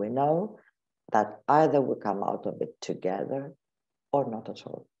 because we know that either we come out of it together or not at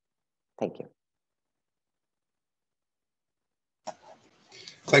all. Thank you.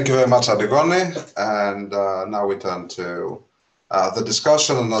 Thank you very much, Adigoni. And now we turn to the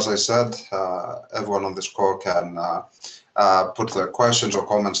discussion. And as I said, everyone on this call can put their questions or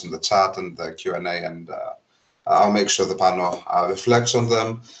comments in the chat and the Q&A, and I'll make sure the panel reflects on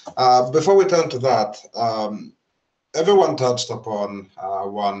them. Before we turn to that, everyone touched upon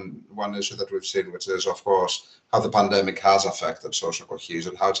one issue that we've seen, which is, of course, how the pandemic has affected social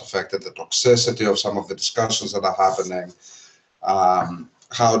cohesion, how it's affected the toxicity of some of the discussions that are happening,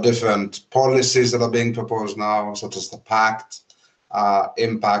 how different policies that are being proposed now, such as the pact,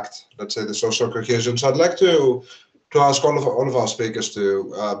 impact, let's say, the social cohesion. So I'd like to ask all of our speakers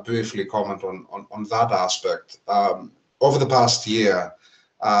to briefly comment on that aspect. Over the past year,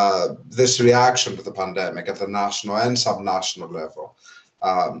 this reaction to the pandemic at the national and subnational level.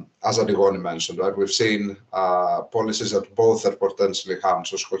 As Adigoni mentioned, right, we've seen policies that potentially harm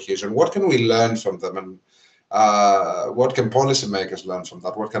social cohesion. What can we learn from them, and what can policymakers learn from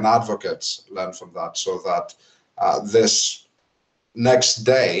that? What can advocates learn from that, so that this next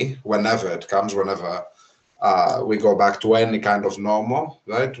day, whenever it comes, whenever we go back to any kind of normal,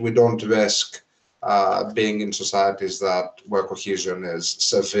 right, we don't risk being in societies where cohesion is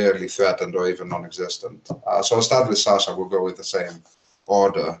severely threatened or even non-existent. So I'll start with Sasha. We'll go with the same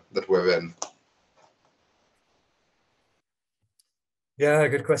order that we're in. Yeah,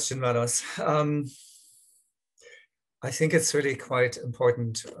 good question, Manos. I think it's really quite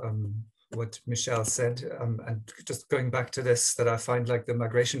important what Michelle said, and just going back to this, that I find like the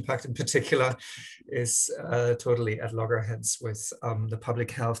Migration Pact in particular is totally at loggerheads with the public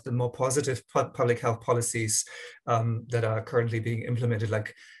health, the more positive public health policies that are currently being implemented.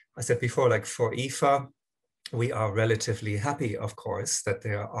 Like I said before, like for IFA, we are relatively happy, of course, that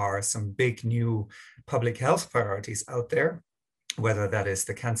there are some big new public health priorities out there, whether that is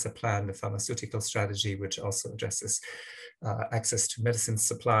the cancer plan, the pharmaceutical strategy, which also addresses access to medicine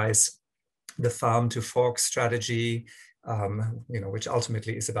supplies, the farm to fork strategy, which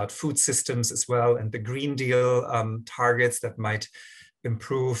ultimately is about food systems as well, and the Green Deal targets that might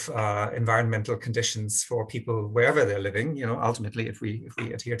improve environmental conditions for people wherever they're living, ultimately if we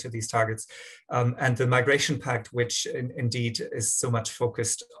adhere to these targets, and the Migration Pact, which indeed is so much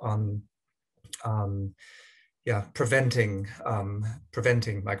focused on preventing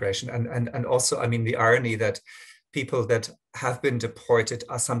migration, and also, I mean, the irony that people that have been deported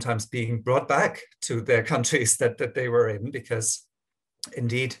are sometimes being brought back to their countries that they were in, because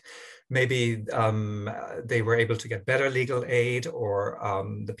indeed maybe they were able to get better legal aid, or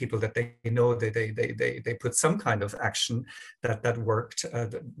the people that they know, they put some kind of action that worked,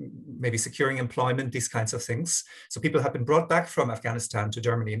 maybe securing employment, these kinds of things. So people have been brought back from Afghanistan to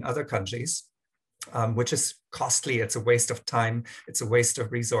Germany and other countries, which is costly. It's a waste of time. It's a waste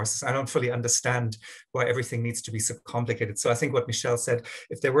of resources. I don't fully understand why everything needs to be so complicated. So I think what Michelle said,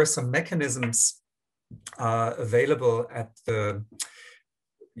 if there were some mechanisms available at the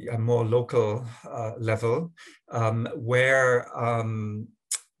more local level, where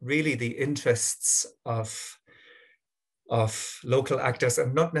really the interests of local actors,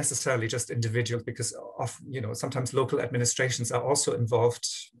 and not necessarily just individuals, because sometimes local administrations are also involved,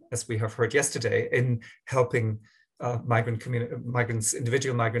 as we have heard yesterday, in helping migrants,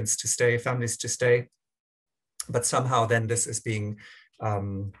 individual migrants to stay, families to stay. But somehow then this is being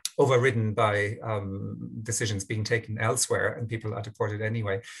overridden by decisions being taken elsewhere, and people are deported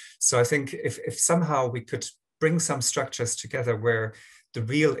anyway. So I think if somehow we could bring some structures together where the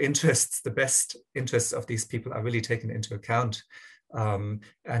real interests, the best interests of these people are really taken into account, and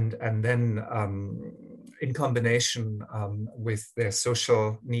then in combination with their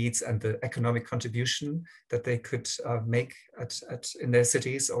social needs and the economic contribution that they could make in their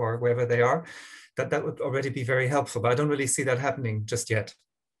cities or wherever they are, that would already be very helpful. But I don't really see that happening just yet.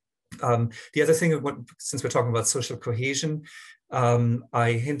 The other thing, since we're talking about social cohesion,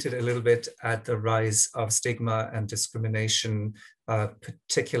 I hinted a little bit at the rise of stigma and discrimination,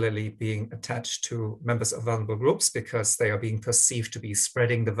 particularly being attached to members of vulnerable groups, because they are being perceived to be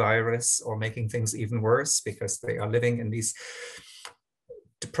spreading the virus or making things even worse because they are living in these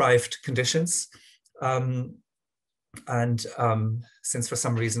deprived conditions. Since for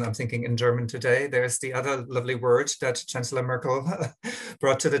some reason I'm thinking in German today, there's the other lovely word that Chancellor Merkel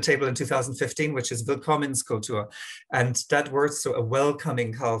brought to the table in 2015, which is Willkommenskultur. And that word, so a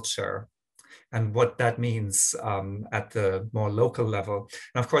welcoming culture, and what that means at the more local level.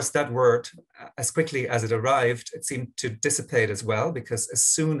 And of course, that word, as quickly as it arrived, it seemed to dissipate as well, because as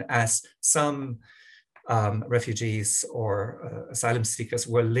soon as some refugees or asylum seekers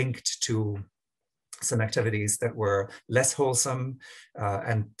were linked to some activities that were less wholesome,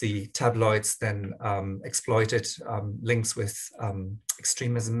 and the tabloids then exploited links with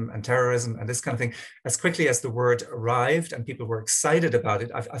extremism and terrorism and this kind of thing. As quickly as the word arrived and people were excited about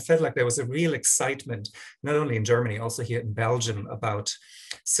it, I felt like there was a real excitement, not only in Germany, also here in Belgium, about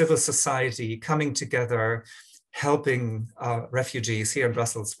civil society coming together, helping refugees. Here in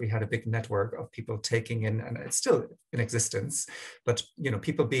Brussels, we had a big network of people taking in, and it's still in existence, but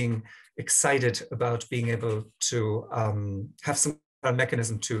people being excited about being able to have some kind of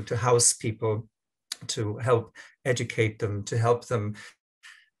mechanism to house people, to help educate them, to help them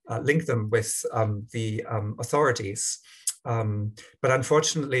link them with the authorities. But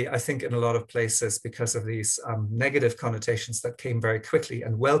unfortunately, I think in a lot of places, because of these negative connotations that came very quickly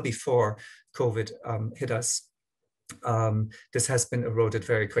and well before COVID hit us, this has been eroded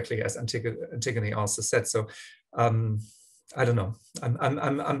very quickly, as Antigone also said. So I don't know.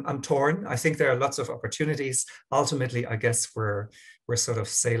 I'm torn. I think there are lots of opportunities. Ultimately, I guess we're sort of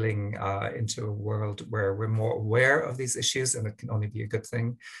sailing into a world where we're more aware of these issues, and it can only be a good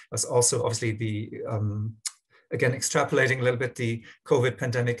thing. There's also obviously the again, extrapolating a little bit, the COVID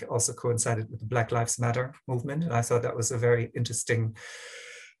pandemic also coincided with the Black Lives Matter movement, and I thought that was a very interesting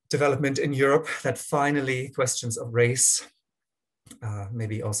development in Europe, that finally questions of race,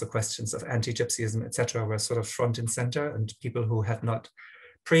 maybe also questions of anti-Gypsyism, etc., were sort of front and center, and people who had not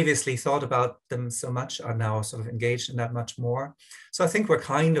previously thought about them so much are now sort of engaged in that much more. So I think we're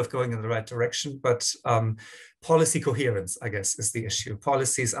kind of going in the right direction, but policy coherence, I guess, is the issue.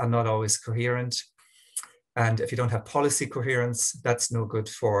 Policies are not always coherent. And if you don't have policy coherence, that's no good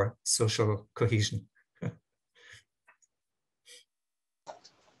for social cohesion.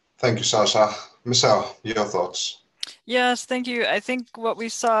 Thank you, Sasha. Michelle, your thoughts? Yes, thank you. I think what we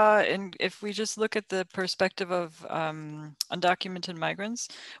saw, if we just look at the perspective of undocumented migrants,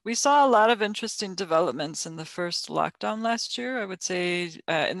 we saw a lot of interesting developments in the first lockdown last year. I would say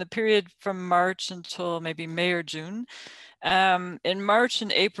in the period from March until maybe May or June. In March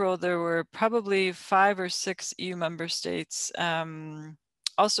and April, there were probably 5 or 6 EU member states,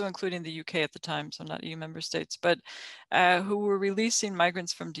 also including the UK at the time, so not EU member states, but who were releasing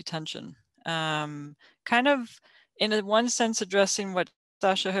migrants from detention. Kind of, in one sense, addressing what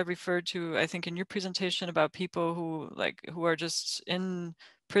Sasha had referred to, I think, in your presentation about people who are just in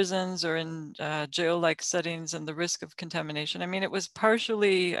prisons or in jail-like settings and the risk of contamination. I mean, it was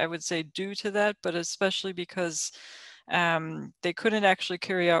partially, I would say, due to that, but especially because they couldn't actually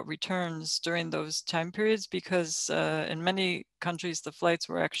carry out returns during those time periods because in many countries the flights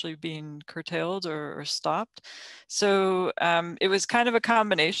were actually being curtailed or stopped. So it was kind of a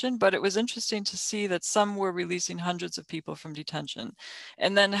combination, but it was interesting to see that some were releasing hundreds of people from detention.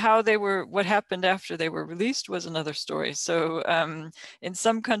 And then what happened after they were released was another story. So in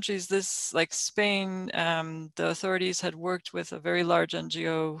some countries, like Spain, the authorities had worked with a very large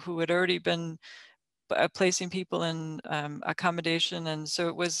NGO who had already been placing people in accommodation. And so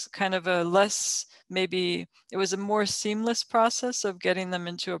it was kind of a it was a more seamless process of getting them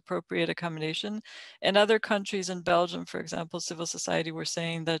into appropriate accommodation. In other countries, in Belgium, for example, civil society were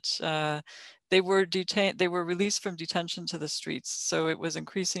saying that they were released from detention to the streets. So it was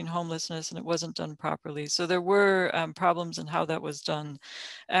increasing homelessness and it wasn't done properly. So there were problems in how that was done.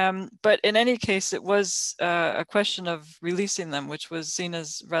 But in any case, it was a question of releasing them, which was seen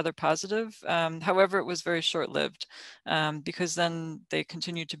as rather positive. However, it was very short-lived because then they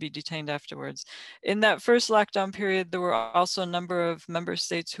continued to be detained afterwards. In that first lockdown period, there were also a number of member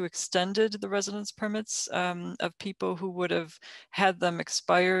states who extended the residence permits of people who would have had them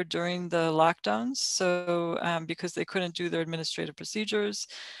expire during the lockdowns. So because they couldn't do their administrative procedures.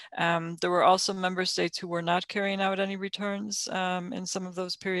 There were also member states who were not carrying out any returns in some of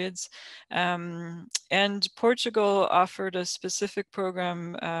those periods. And Portugal offered a specific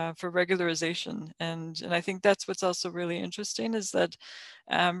program for regularization. And I think that's what's also really interesting is that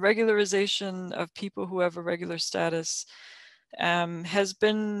regularization of people who have a regular status has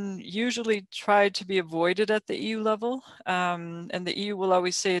been usually tried to be avoided at the EU level. And the EU will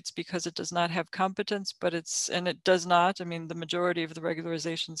always say it's because it does not have competence, but it does not. I mean, the majority of the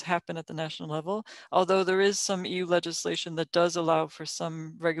regularizations happen at the national level, although there is some EU legislation that does allow for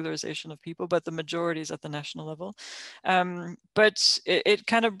some regularization of people, but the majority is at the national level. But it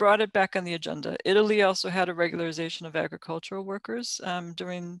kind of brought it back on the agenda. Italy also had a regularization of agricultural workers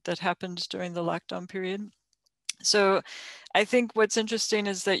that happened during the lockdown period. So I think what's interesting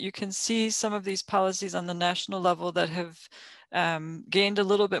is that you can see some of these policies on the national level that have gained a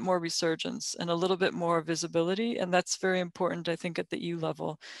little bit more resurgence and a little bit more visibility. And that's very important, I think, at the EU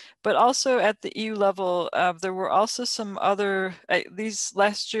level. But also at the EU level, there were also some other, these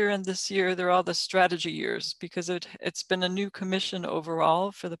last year and this year, they're all the strategy years because it's been a new commission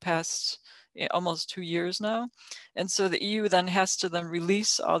overall for the past almost 2 years now. And so the EU then has to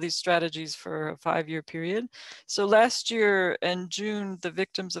release all these strategies for a 5-year period. So last year in June, the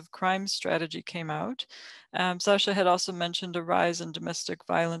Victims of Crime strategy came out. Sasha had also mentioned a rise in domestic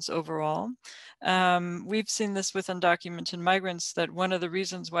violence overall. We've seen this with undocumented migrants, that one of the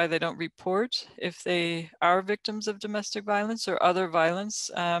reasons why they don't report if they are victims of domestic violence or other violence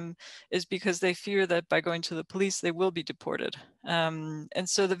is because they fear that by going to the police, they will be deported. And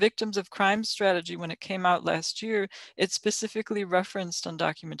so the Victims of Crime strategy, when it came out last year, it specifically referenced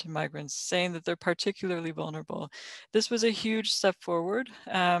undocumented migrants, saying that they're particularly vulnerable. This was a huge step forward.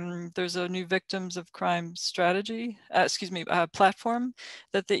 There's a new Victims of Crime strategy, platform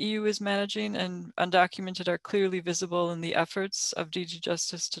that the EU is managing, and undocumented are clearly visible in the efforts of DG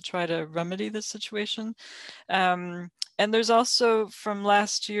Justice to try to remedy this situation. And there's also, from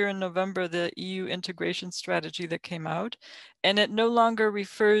last year in November, the EU integration strategy that came out, and it no longer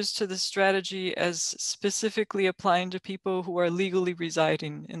refers to the strategy as specifically applying to people who are legally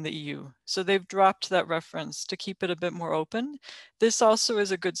residing in the EU. So they've dropped that reference to keep it a bit more open. This also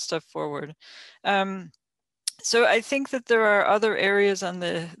is a good step forward. So I think that there are other areas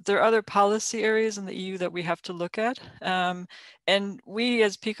there are other policy areas in the EU that we have to look at. And we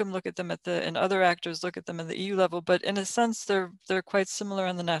as PICUM look at them and other actors look at them at the EU level, but in a sense, they're quite similar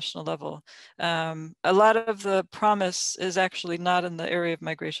on the national level. A lot of the promise is actually not in the area of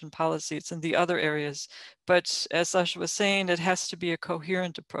migration policy, it's in the other areas. But as Sasha was saying, it has to be a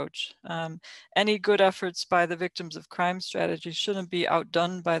coherent approach. Any good efforts by the victims of crime strategy shouldn't be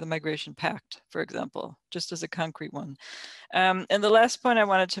outdone by the Migration Pact, for example, just as a concrete one. And the last point I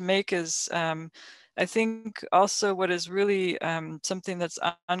wanted to make is, I think also what is really something that's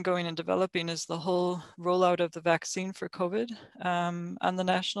ongoing and developing is the whole rollout of the vaccine for COVID on the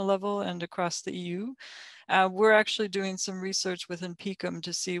national level and across the EU. We're actually doing some research within PICUM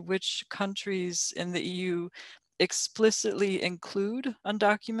to see which countries in the EU explicitly include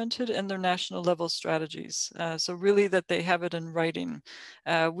undocumented in their national level strategies. So really that they have it in writing.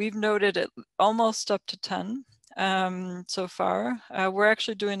 We've noted it almost up to 10 so far. We're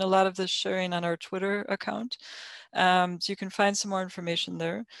actually doing a lot of this sharing on our Twitter account. So you can find some more information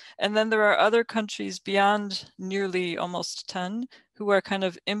there. And then there are other countries beyond nearly almost 10 who are kind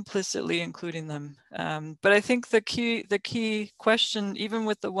of implicitly including them. But I think the key question, even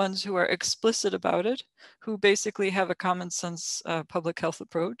with the ones who are explicit about it, who basically have a common sense public health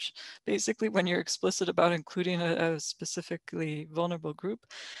approach, basically when you're explicit about including a specifically vulnerable group,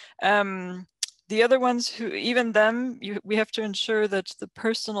 the other ones who, even them, we have to ensure that the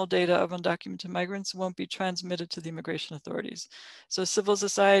personal data of undocumented migrants won't be transmitted to the immigration authorities. So civil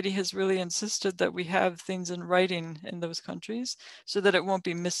society has really insisted that we have things in writing in those countries so that it won't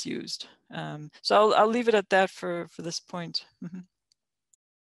be misused. So I'll leave it at that for this point. Mm-hmm.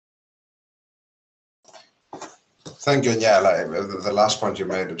 Thank you. Yeah, the last point you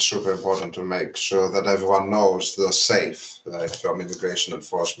made, it's super important to make sure that everyone knows they're safe from immigration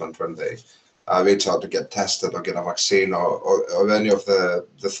enforcement when they reach out to get tested or get a vaccine or any of the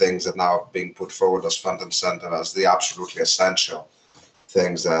things that now are being put forward as front and center as the absolutely essential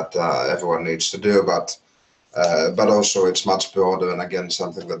things that everyone needs to do. But also it's much broader, and again,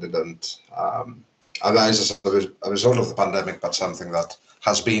 something that didn't arise as a result of the pandemic, but something that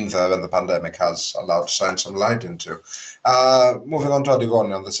has been there and the pandemic has allowed to shine some light into. Moving on to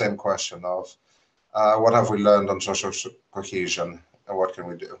Adigoni on the same question of what have we learned on social cohesion and what can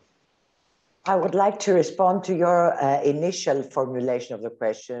we do? I would like to respond to your initial formulation of the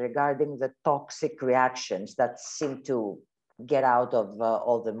question regarding the toxic reactions that seem to get out of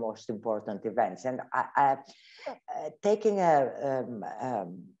all the most important events. And taking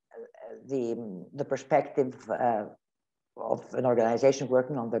the perspective of an organization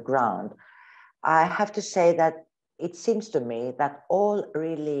working on the ground, I have to say that it seems to me that all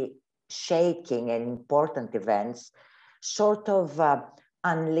really shaking and important events sort of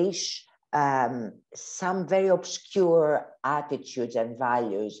unleash some very obscure attitudes and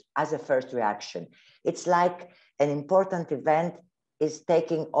values as a first reaction. It's like an important event is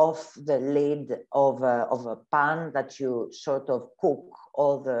taking off the lid of a pan that you sort of cook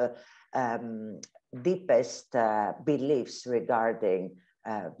all the deepest beliefs regarding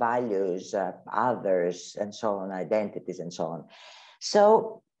values, others, and so on, identities, and so on.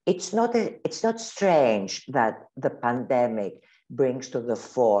 So it's not strange that the pandemic brings to the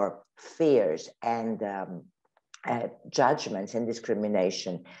fore fears and judgments and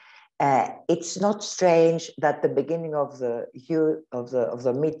discrimination. It's not strange that the beginning of the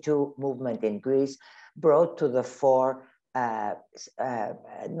Me Too movement in Greece brought to the fore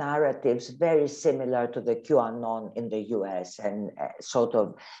narratives very similar to the QAnon in the US, and sort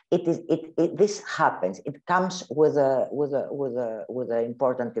of this happens. It comes with an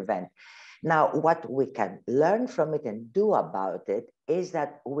important event. Now, what we can learn from it and do about it is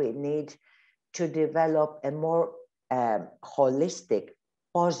that we need to develop a more holistic,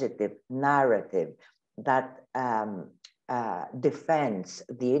 positive narrative that defends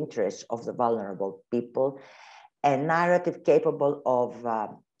the interests of the vulnerable people, a narrative capable of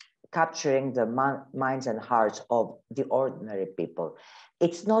capturing the minds and hearts of the ordinary people.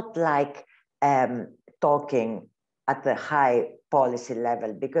 It's not like talking at the high policy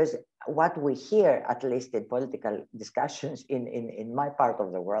level, because what we hear, at least in political discussions in my part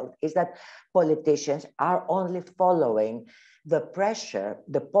of the world, is that politicians are only following the pressure,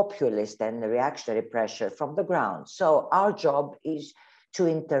 the populist and the reactionary pressure from the ground. So our job is to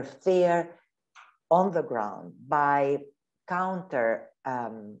interfere on the ground by countering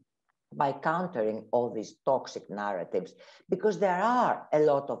all these toxic narratives, because there are a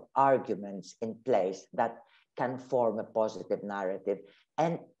lot of arguments in place that can form a positive narrative.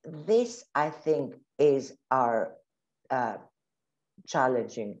 And this, I think, is our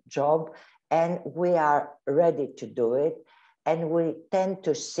challenging job, and we are ready to do it. And we tend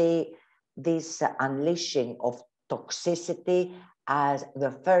to see this unleashing of toxicity as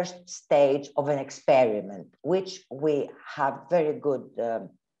the first stage of an experiment, which we have very good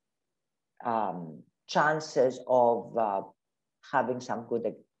chances of having some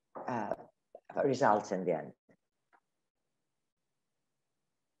good results in the end.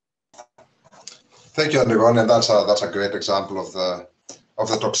 Thank you, Antigone. That's a great example of the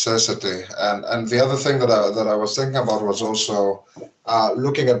toxicity. And the other thing that I was thinking about was also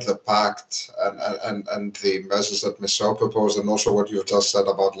looking at the pact and the measures that Michelle proposed, and also what you've just said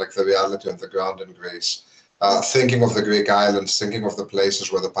about like the reality on the ground in Greece. Thinking of the Greek islands, thinking of the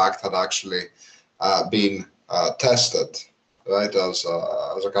places where the pact had actually been tested, right, as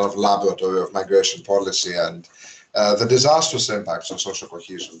a kind of laboratory of migration policy, and the disastrous impacts on social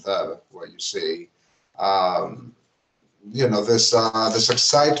cohesion there, where you see, you know, this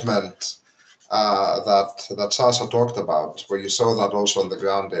excitement that Sasha talked about, where you saw that also on the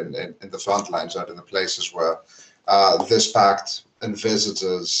ground in the front lines, right, in the places where this pact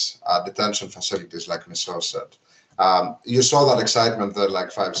envisages detention facilities, like Michelle said. You saw that excitement there like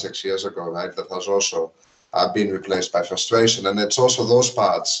 5-6 years ago, right, that has also been replaced by frustration. And it's also those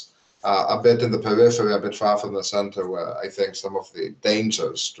parts a bit in the periphery, a bit far from the center, where I think some of the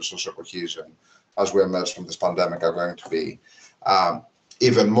dangers to social cohesion as we emerge from this pandemic are going to be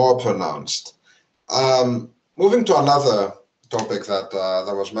even more pronounced. Moving to another topic that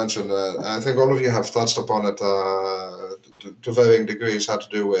was mentioned, and I think all of you have touched upon it to varying degrees, had to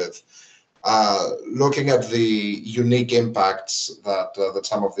do with looking at the unique impacts that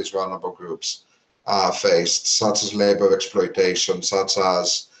some of these vulnerable groups faced, such as labor exploitation, such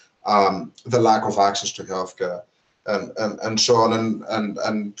as the lack of access to healthcare, and so on.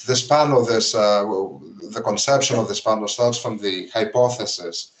 And this panel, the conception of this panel starts from the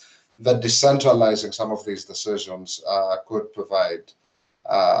hypothesis that decentralizing some of these decisions could provide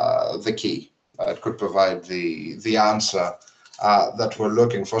the key. It could provide the answer that we're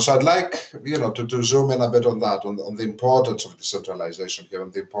looking for. So I'd like, you know, to zoom in a bit on that, on the importance of decentralization here,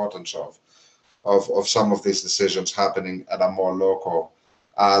 and the importance of some of these decisions happening at a more local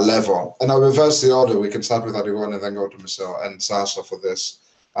level. And I'll reverse the order. We can start with Antigone and then go to Michelle and Sasha for this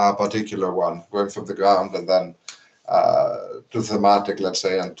particular one, going from the ground and then to thematic, let's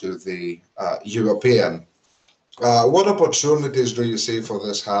say, and to the European. What opportunities do you see for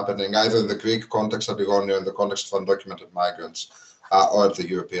this happening, either in the Greek context, Antigone, or in the context of undocumented migrants, or at the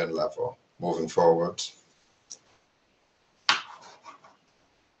European level, moving forward?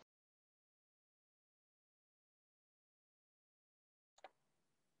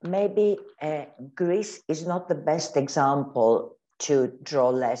 Maybe Greece is not the best example to draw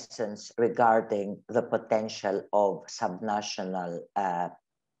lessons regarding the potential of subnational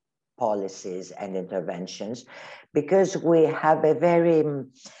policies and interventions, because we have a very,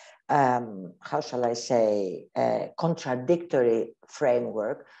 how shall I say, contradictory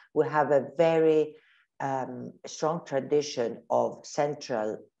framework. We have a very strong tradition of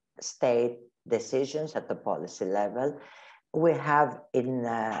central state decisions at the policy level. We have,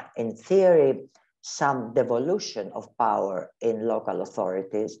 in theory, some devolution of power in local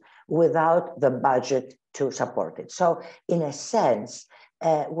authorities without the budget to support it. So in a sense,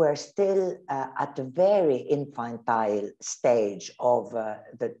 we're still at a very infantile stage of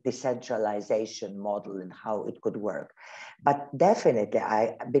the decentralization model and how it could work. But definitely,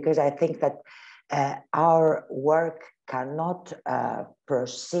 because I think that our work cannot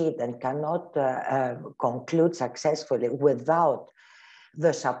proceed and cannot conclude successfully without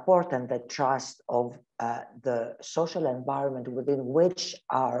the support and the trust of the social environment within which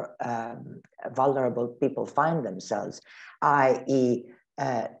our vulnerable people find themselves, i.e.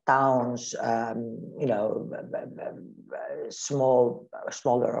 Towns, you know,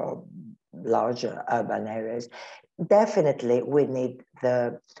 smaller or larger urban areas. Definitely, we need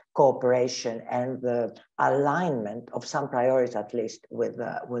the cooperation and the alignment of some priorities, at least with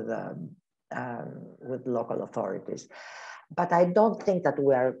local authorities. But I don't think that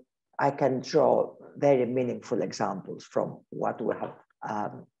I can draw very meaningful examples from what we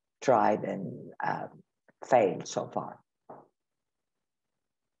have tried and failed so far.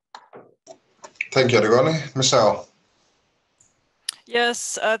 Thank you, Rigoni. Michelle.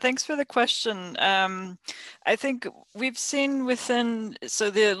 Yes, thanks for the question. I think we've seen within, so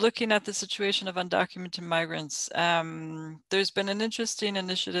looking at the situation of undocumented migrants, there's been an interesting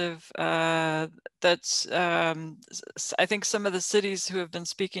initiative that I think some of the cities who have been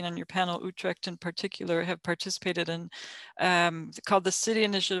speaking on your panel, Utrecht in particular, have participated in, called the City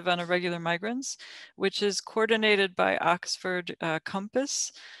Initiative on Irregular Migrants, which is coordinated by Oxford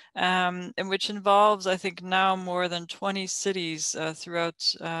Compass. And which involves, I think, now more than 20 cities throughout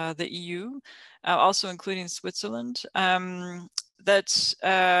the EU, also including Switzerland,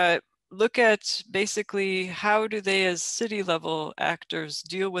 that look at basically how do they as city level actors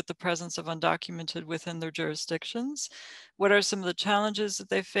deal with the presence of undocumented within their jurisdictions. What are some of the challenges that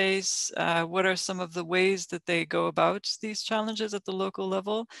they face? What are some of the ways that they go about these challenges at the local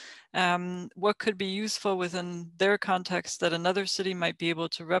level? What could be useful within their context that another city might be able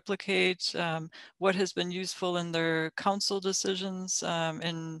to replicate? What has been useful in their council decisions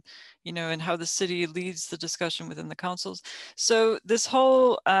and how the city leads the discussion within the councils. So this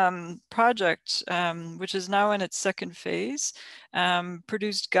whole project, which is now in its second phase,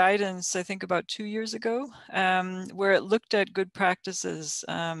 produced guidance, I think about 2 years ago, where it looked at good practices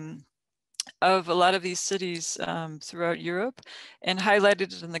of a lot of these cities throughout Europe and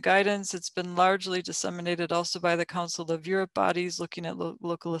highlighted it in the guidance. It's been largely disseminated also by the Council of Europe bodies looking at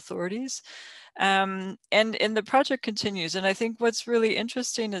local authorities. And the project continues. And I think what's really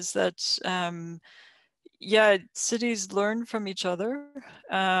interesting is that yeah, cities learn from each other,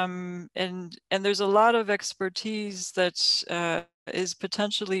 and there's a lot of expertise that is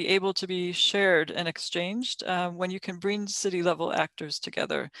potentially able to be shared and exchanged when you can bring city level actors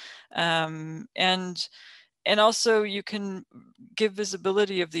together, and also you can give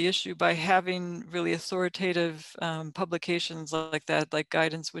visibility of the issue by having really authoritative publications like that, like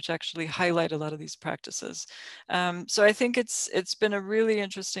guidance, which actually highlight a lot of these practices. So I think it's been a really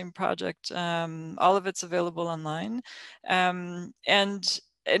interesting project. All of it's available online. And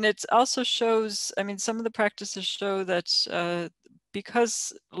it also shows, I mean, some of the practices show that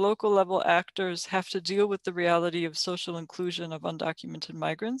because local level actors have to deal with the reality of social inclusion of undocumented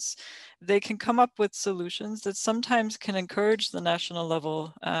migrants, they can come up with solutions that sometimes can encourage the national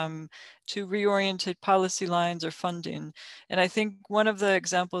level to reorientate policy lines or funding. And I think one of the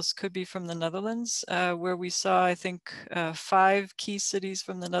examples could be from the Netherlands, where we saw, I think, 5 key cities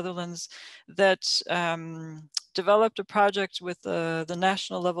from the Netherlands that developed a project with the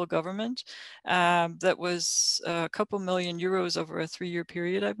national level government that was a couple million euros over a 3-year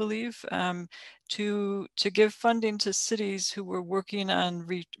period, I believe, to give funding to cities who were working on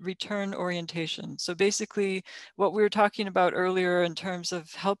return orientation. So basically what we were talking about earlier in terms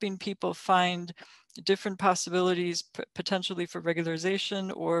of helping people find different possibilities potentially for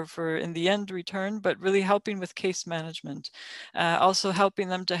regularization or for, in the end, return, but really helping with case management. Also helping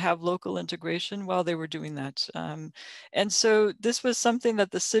them to have local integration while they were doing that. And so this was something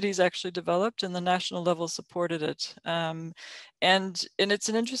that the cities actually developed and the national level supported it. And it's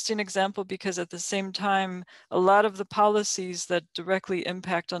an interesting example because at the same time, a lot of the policies that directly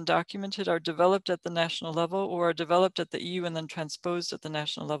impact undocumented are developed at the national level or are developed at the EU and then transposed at the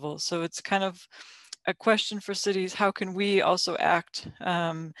national level. So it's kind of a question for cities, how can we also act?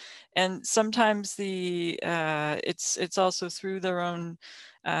 And sometimes it's also through their own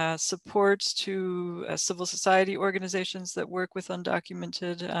support to civil society organizations that work with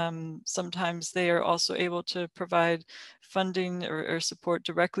undocumented. Sometimes they are also able to provide funding or support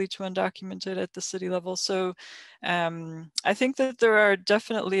directly to undocumented at the city level. So I think that there are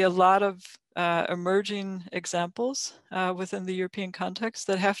definitely a lot of emerging examples within the European context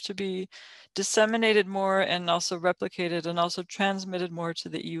that have to be disseminated more and also replicated and also transmitted more to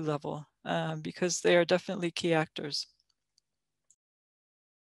the EU level because they are definitely key actors.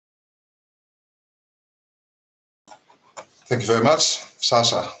 Thank you very much.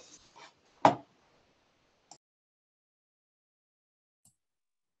 Sasha.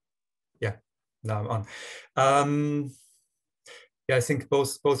 Yeah, now I'm on. Yeah, I think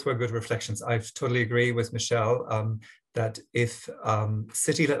both were good reflections. I totally agree with Michelle that if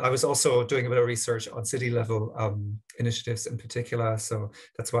I was also doing a bit of research on city level initiatives in particular. So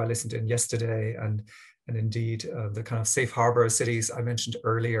that's why I listened in yesterday, and indeed the kind of safe harbor cities I mentioned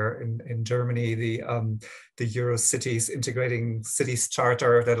earlier in Germany, the Euro cities integrating cities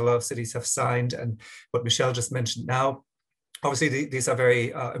charter that a lot of cities have signed, and what Michelle just mentioned now, obviously, these are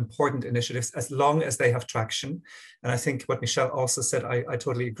very important initiatives as long as they have traction. And I think what Michelle also said, I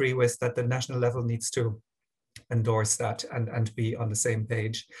totally agree with, that the national level needs to endorse that and be on the same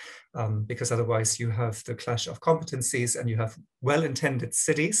page, because otherwise you have the clash of competencies and you have well-intended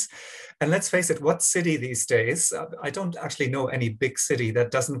cities. And let's face it, what city these days, I don't actually know any big city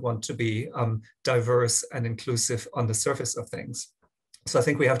that doesn't want to be diverse and inclusive on the surface of things. So I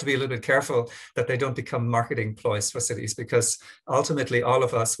think we have to be a little bit careful that they don't become marketing ploys for cities, because ultimately all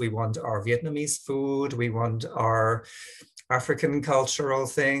of us, we want our Vietnamese food, we want our African cultural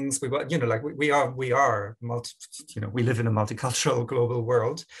things. We want, like we are we live in a multicultural global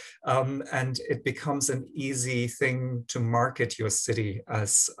world, and it becomes an easy thing to market your city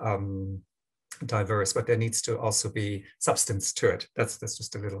as diverse, but there needs to also be substance to it. That's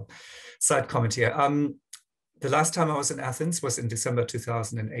just a little side comment here. The last time I was in Athens was in December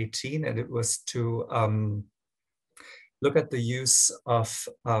 2018, and it was to look at the use of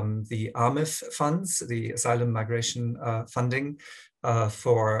the AMIF funds, the Asylum Migration Funding,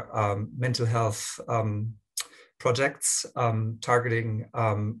 for mental health projects targeting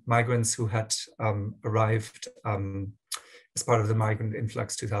migrants who had arrived as part of the migrant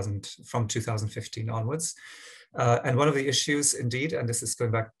influx from 2015 onwards. And one of the issues, indeed, and this is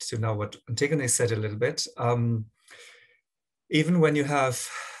going back to now what Antigone said a little bit, even when you have,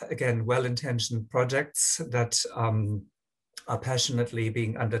 again, well-intentioned projects that are passionately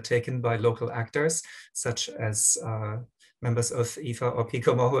being undertaken by local actors, such as members of IFA or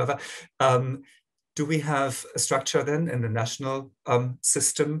PICOM or whoever, do we have a structure then in the national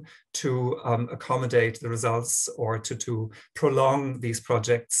system to accommodate the results or to prolong these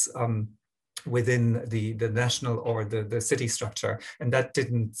projects within the national or the city structure? And that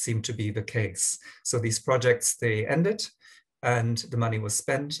didn't seem to be the case. So these projects, they ended and the money was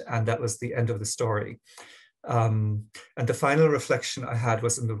spent, and that was the end of the story. And the final reflection I had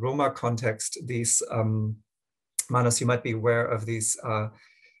was in the Roma context. These, Manos, you might be aware of these, I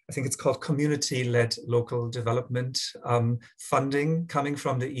think it's called community-led local development funding coming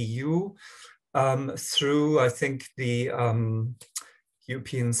from the EU through, I think, the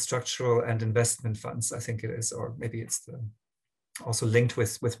European Structural and Investment Funds, I think it is, or maybe it's also linked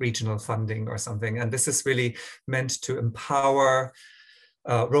with regional funding or something. And this is really meant to empower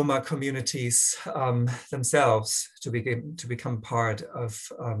Roma communities themselves to become part of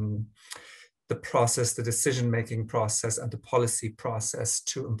the process, the decision-making process and the policy process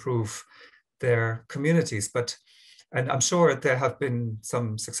to improve their communities. And I'm sure there have been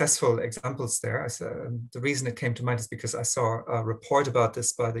some successful examples there. The reason it came to mind is because I saw a report about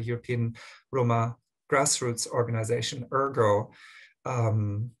this by the European Roma grassroots organization, ERGO,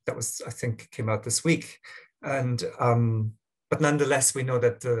 that was, I think, came out this week. And but nonetheless, we know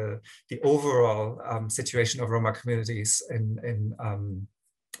that the overall situation of Roma communities in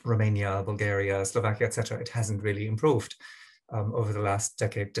Romania, Bulgaria, Slovakia, etc., it hasn't really improved over the last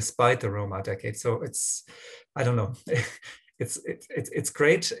decade, despite the Roma decade. So it's, I don't know, it's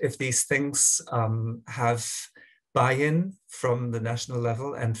great if these things have buy-in from the national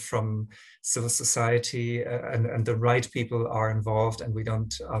level and from civil society, and the right people are involved, and we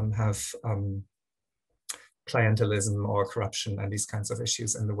don't have clientelism or corruption and these kinds of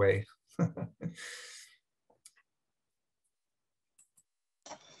issues in the way.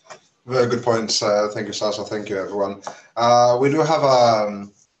 Very good points. Thank you, Sasha. Thank you, everyone. We do have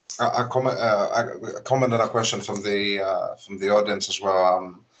a comment and a question from the audience as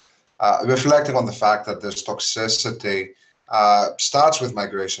well. Reflecting on the fact that this toxicity starts with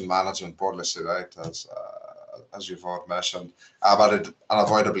migration management policy, right, as you've all mentioned, but it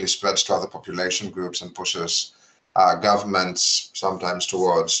unavoidably spreads to other population groups and pushes governments sometimes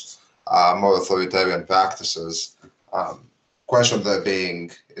towards more authoritarian practices. Question there being,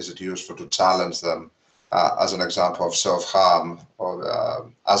 is it useful to challenge them as an example of self-harm,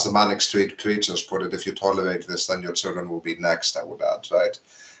 or as the manic street preachers put it, if you tolerate this, then your children will be next, I would add, right?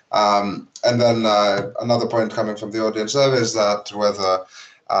 And then another point coming from the audience there is that whether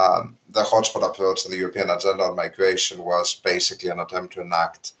the hotspot approach to the European agenda on migration was basically an attempt to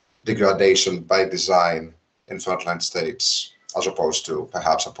enact degradation by design in frontline states, as opposed to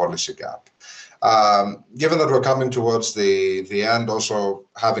perhaps a policy gap. Given that we're coming towards the end, also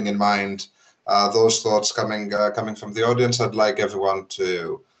having in mind those thoughts coming from the audience, I'd like everyone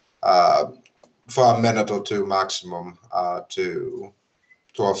to, for a minute or two maximum, to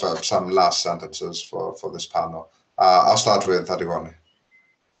offer some last sentences for this panel. I'll start with Antigone.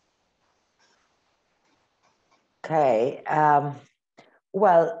 Okay.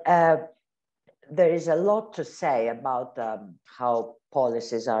 Well, there is a lot to say about how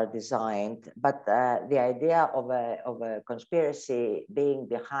policies are designed, but the idea of a conspiracy being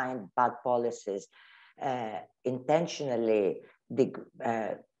behind bad policies, intentionally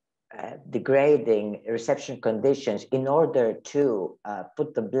degrading reception conditions in order to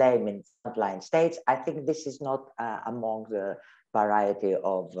put the blame in frontline states, I think this is not among the variety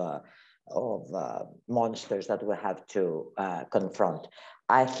of monsters that we have to confront.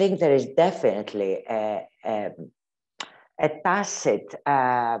 I think there is definitely a tacit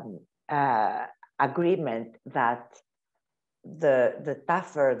agreement that the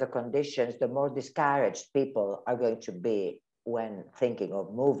tougher the conditions, the more discouraged people are going to be when thinking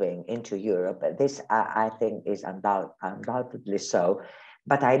of moving into Europe. This, I think, is undoubtedly so.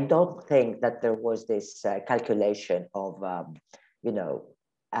 But I don't think that there was this calculation of,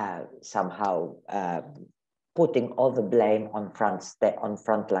 somehow putting all the blame on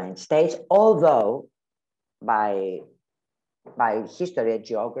frontline states, although by history and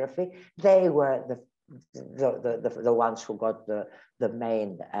geography, they were the ones who got the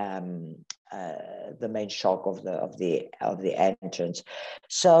main shock of the entrance.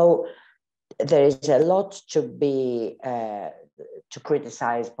 So there is a lot to be to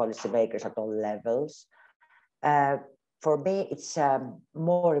criticize policymakers at all levels. For me, it's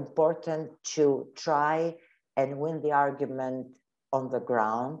more important to try and win the argument on the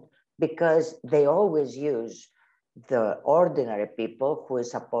ground, because they always use the ordinary people who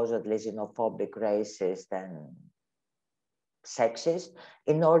is supposedly xenophobic, racist, and sexist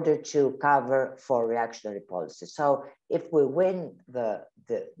in order to cover for reactionary policies. So if we win the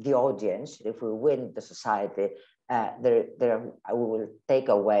audience, if we win the society, we will take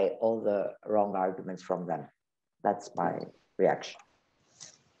away all the wrong arguments from them. That's my reaction.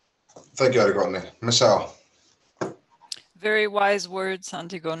 Thank you, Antigone. Michelle. Very wise words,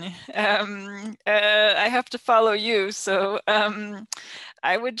 Antigone. I have to follow you. So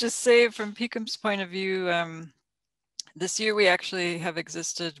I would just say from PICUM's point of view, this year we actually have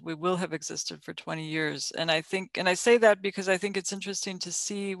existed, we will have existed for 20 years. And I think, and I say that because I think it's interesting to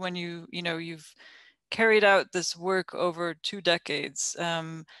see when you've carried out this work over 2 decades,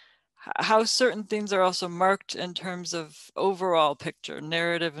 how certain things are also marked in terms of overall picture,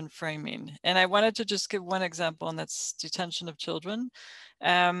 narrative and framing. And I wanted to just give one example, and that's detention of children.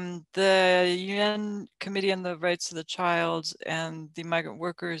 The UN Committee on the Rights of the Child and the Migrant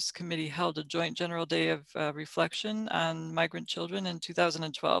Workers Committee held a joint general day of reflection on migrant children in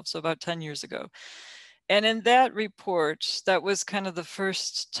 2012, so about 10 years ago. And in that report, that was kind of the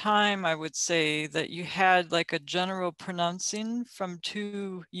first time, I would say, that you had like a general pronouncing from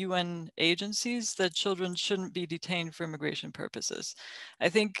 2 UN agencies that children shouldn't be detained for immigration purposes. I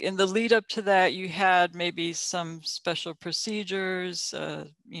think in the lead up to that, you had maybe some special procedures,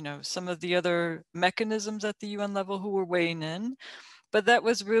 some of the other mechanisms at the UN level who were weighing in. But that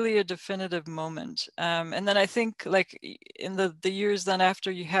was really a definitive moment. And then I think like in the years then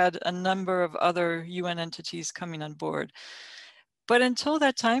after, you had a number of other UN entities coming on board. But until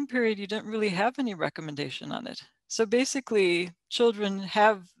that time period, you didn't really have any recommendation on it. So basically children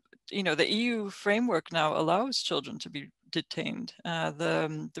have, the EU framework now allows children to be detained.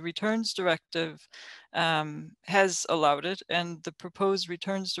 The returns directive has allowed it, and the proposed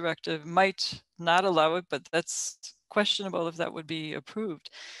returns directive might not allow it, but that's questionable if that would be approved.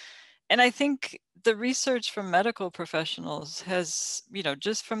 And I think the research from medical professionals has,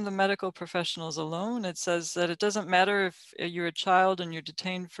 just from the medical professionals alone, it says that it doesn't matter if you're a child and you're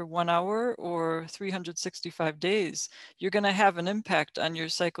detained for 1 hour or 365 days, you're going to have an impact on your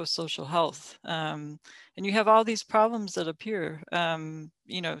psychosocial health. And you have all these problems that appear,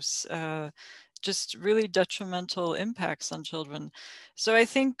 just really detrimental impacts on children. So I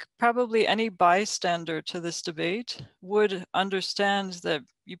think probably any bystander to this debate would understand that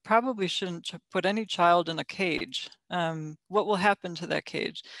you probably shouldn't put any child in a cage. What will happen to that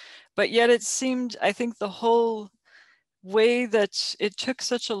cage? But yet it seemed, I think the whole way that it took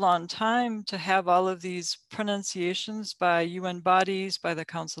such a long time to have all of these pronunciations by UN bodies, by the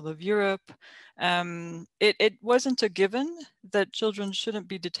Council of Europe, it wasn't a given that children shouldn't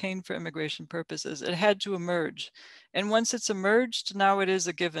be detained for immigration purposes. It had to emerge. And once it's emerged, now it is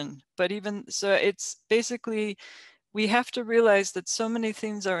a given. But even so, it's basically, we have to realize that so many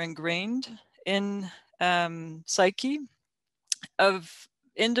things are ingrained in psyche of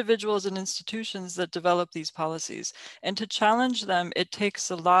individuals and institutions that develop these policies. And to challenge them, it takes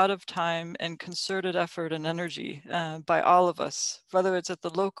a lot of time and concerted effort and energy by all of us, whether it's at the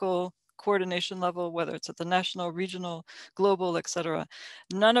local coordination level, whether it's at the national, regional, global, etc.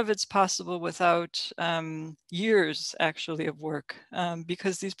 None of it's possible without years actually of work,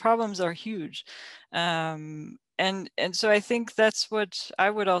 because these problems are huge. And so I think that's what I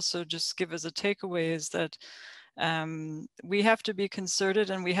would also just give as a takeaway, is that we have to be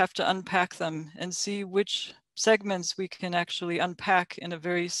concerted and we have to unpack them and see which segments we can actually unpack in a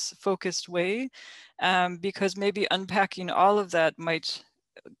very focused way, because maybe unpacking all of that might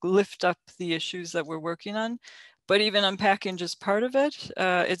lift up the issues that we're working on. But even unpacking just part of it,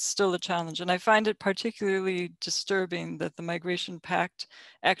 it's still a challenge. And I find it particularly disturbing that the Migration Pact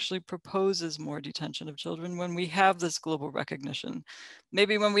actually proposes more detention of children when we have this global recognition.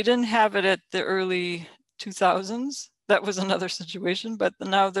 Maybe when we didn't have it at the early 2000s, that was another situation, but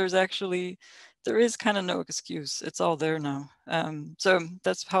now there is kind of no excuse. It's all there now. So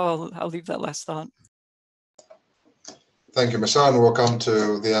that's how I'll leave that last thought. Thank you, Misa, and we'll come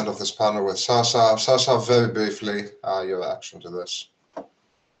to the end of this panel with Sasha. Sasha, very briefly, your reaction to this.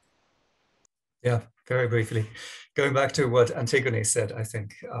 Yeah, very briefly. Going back to what Antigone said, I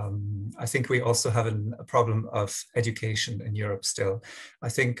think we also have a problem of education in Europe still. I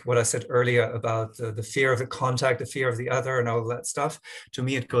think what I said earlier about the fear of the contact, the fear of the other and all that stuff, to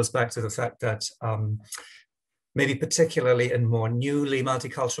me, it goes back to the fact that maybe particularly in more newly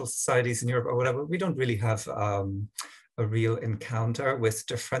multicultural societies in Europe or whatever, we don't really have a real encounter with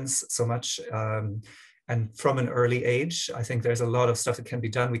difference so much. And from an early age, I think there's a lot of stuff that can be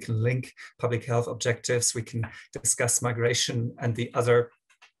done. We can link public health objectives. We can discuss migration and the other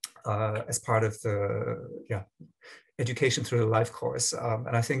as part of the education through the life course.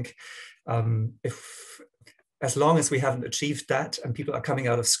 And I think as long as we haven't achieved that and people are coming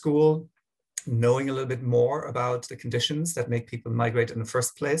out of school knowing a little bit more about the conditions that make people migrate in the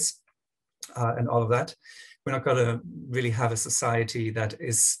first place and all of that, we're not going to really have a society that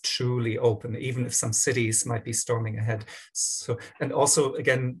is truly open, even if some cities might be storming ahead. So, and also,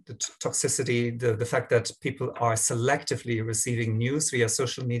 again, the toxicity, the fact that people are selectively receiving news via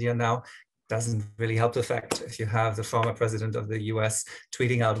social media now doesn't really help the fact. If you have the former president of the US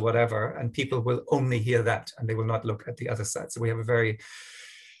tweeting out whatever, and people will only hear that, and they will not look at the other side. So we have a very,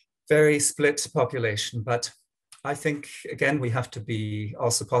 very split population. But I think, again, we have to be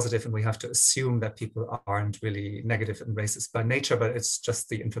also positive and we have to assume that people aren't really negative and racist by nature, but it's just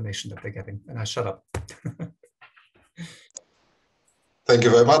the information that they're getting. And I shut up. Thank you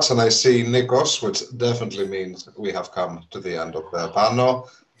very much. And I see Nikos, which definitely means we have come to the end of the panel.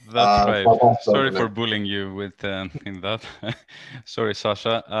 That's right. Sorry for bullying you with in that. Sorry,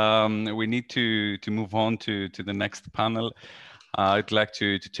 Sasha. We need to move on to the next panel. I'd like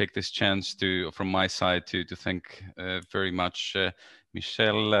to take this chance from my side to thank very much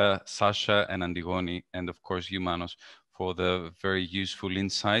Michelle, Sasha, and Antigone, and of course you, Manos, for the very useful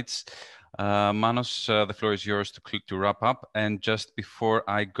insights. Manos, the floor is yours to wrap up. And just before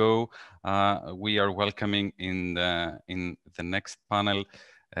I go, we are welcoming in the next panel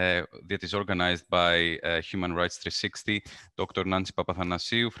that is organized by Human Rights 360, Dr. Nancy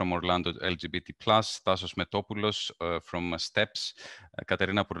Papathanasiou from Orlando LGBT+, Tasos Metopoulos from STEPS,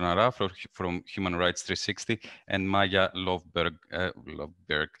 Katerina Purnara from Human Rights 360, and Maya Lovberg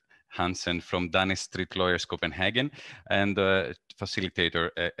Hansen from Danish Street Lawyers Copenhagen, and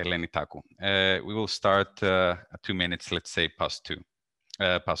facilitator Eleni Taku. We will start 2 minutes, let's say past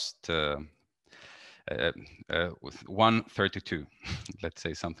 1:32, let's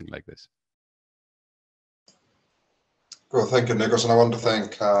say something like this. Cool, thank you, Nikos, and I want to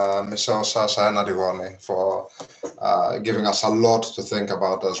thank Michelle, Sasha, and Antigone for giving us a lot to think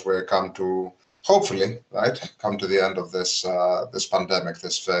about as we come to, hopefully, come to the end of this this pandemic,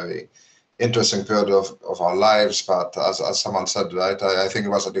 this very interesting period of our lives. But as someone said, I think it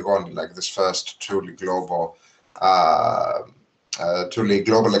was Antigone, like this first truly global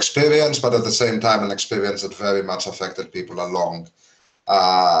experience, but at the same time an experience that very much affected people along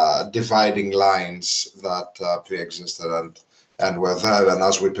dividing lines that pre-existed and were there. And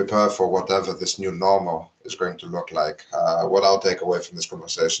as we prepare for whatever this new normal is going to look like, what I'll take away from this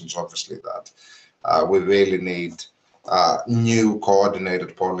conversation is obviously that we really need new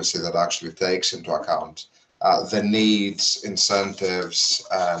coordinated policy that actually takes into account the needs, incentives,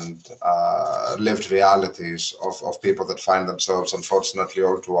 and lived realities of people that find themselves, unfortunately,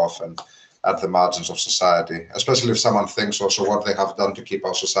 all too often at the margins of society, especially if someone thinks also what they have done to keep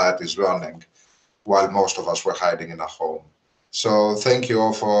our societies running, while most of us were hiding in our home. So thank you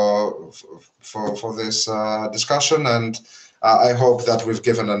all for this discussion, and I hope that we've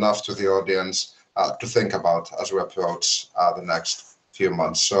given enough to the audience to think about as we approach the next few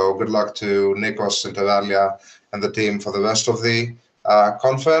months. So good luck to Nikos, Interalia, and the team for the rest of the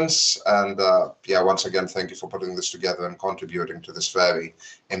conference. And once again, thank you for putting this together and contributing to this very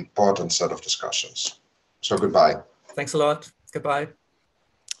important set of discussions. So goodbye. Thanks a lot. Goodbye.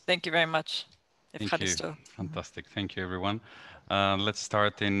 Thank you very much. Thank you. Fantastic. Thank you, everyone. Let's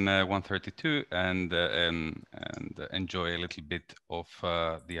start in 1:32 and enjoy a little bit of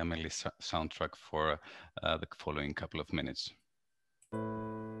the Amelie soundtrack for the following couple of minutes.